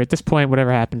tiebreaker. At this point,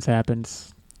 whatever happens,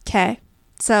 happens. Okay,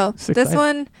 so 6-5. this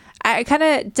one, I kind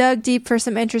of dug deep for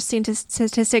some interesting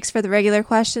statistics for the regular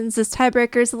questions. This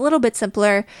tiebreaker is a little bit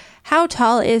simpler. How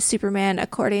tall is Superman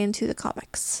according to the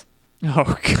comics?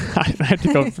 Oh, God. I have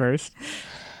to go first.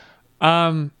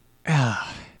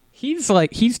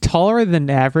 He's taller than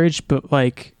average, but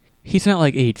like he's not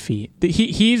like 8 feet.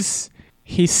 He's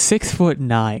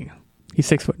 6'9". He's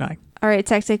 6'9". All right,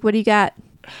 Tactic, what do you got?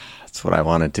 That's what I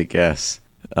wanted to guess.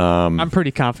 I'm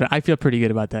pretty confident. I feel pretty good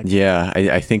about that. Yeah,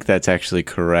 I think that's actually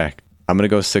correct. I'm going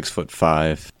to go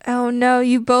 6'5". Oh no,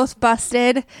 you both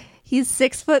busted. He's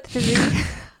 6'3".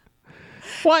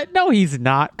 What? No, he's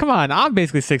not. Come on, I'm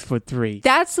basically 6'3".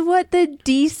 That's what the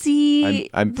DC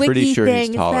I'm pretty wiki sure he's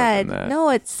thing taller said. than that. No,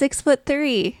 it's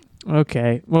 6'3".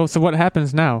 Okay. Well, so what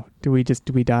happens now? Do we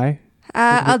die?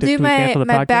 I'll do we cancel the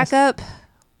my podcast? backup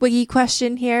wiki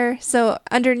question here. So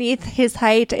underneath his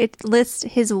height, it lists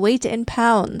his weight in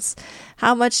pounds.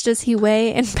 How much does he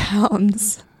weigh in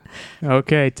pounds?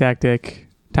 Okay, Tactic.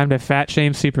 Time to fat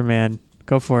shame Superman.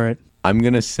 Go for it. I'm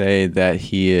going to say that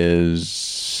he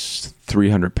is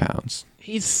 300 pounds.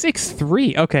 He's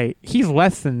 6'3". Okay, he's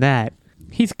less than that.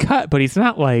 He's cut, but he's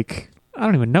not like, I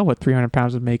don't even know what 300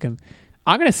 pounds would make him.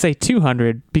 I'm gonna say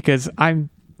 200 because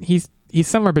he's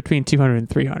somewhere between 200 and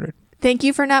 300. Thank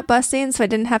you for not busting, so I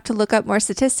didn't have to look up more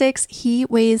statistics. He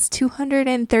weighs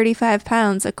 235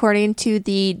 pounds according to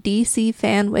the DC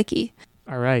fan wiki.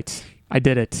 All right, I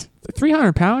did it.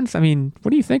 300 pounds. I mean, what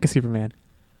do you think of Superman?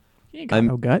 He ain't got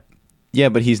no gut. Yeah,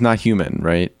 but he's not human,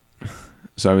 right?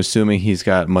 So I'm assuming he's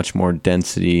got much more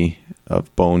density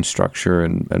of bone structure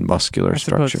and muscular I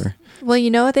suppose. structure. Well,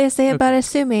 you know what they say about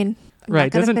assuming. I'm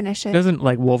Right? not gonna finish it. Doesn't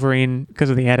like Wolverine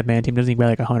because of the adamantium? Doesn't he weigh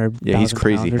like 100? Yeah, he's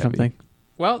crazy or heavy. something.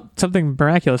 Well, something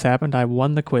miraculous happened. I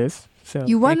won the quiz. So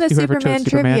You won the thanks to whoever chose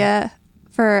Superman trivia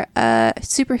for a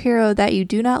superhero that you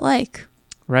do not like.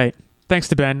 Right. Thanks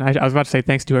to Ben. I was about to say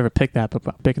thanks to whoever picked that,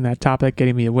 but picking that topic,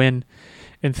 getting me a win.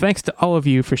 And thanks to all of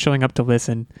you for showing up to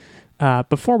listen.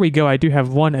 Before we go, I do have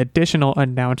one additional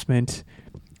announcement.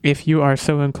 If you are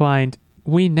so inclined,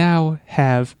 we now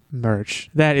have merch.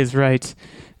 That is right.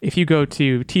 If you go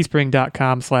to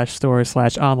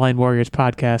teespring.com/store/Online Warriors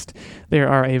podcast, there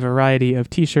are a variety of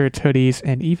t-shirts, hoodies,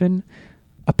 and even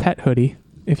a pet hoodie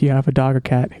if you have a dog or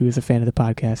cat who is a fan of the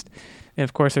podcast. And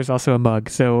of course, there's also a mug.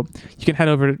 So you can head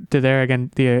over to there.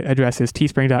 Again, the address is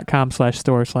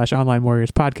teespring.com/store/Online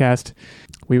Warriors podcast.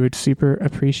 We would super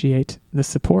appreciate the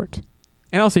support.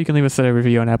 And also, you can leave us a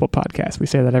review on Apple Podcasts. We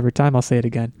say that every time. I'll say it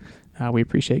again. We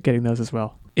appreciate getting those as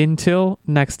well. Until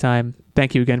next time,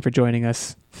 thank you again for joining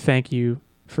us. Thank you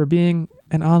for being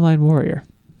an online warrior.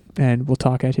 And we'll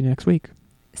talk at you next week.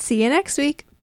 See you next week.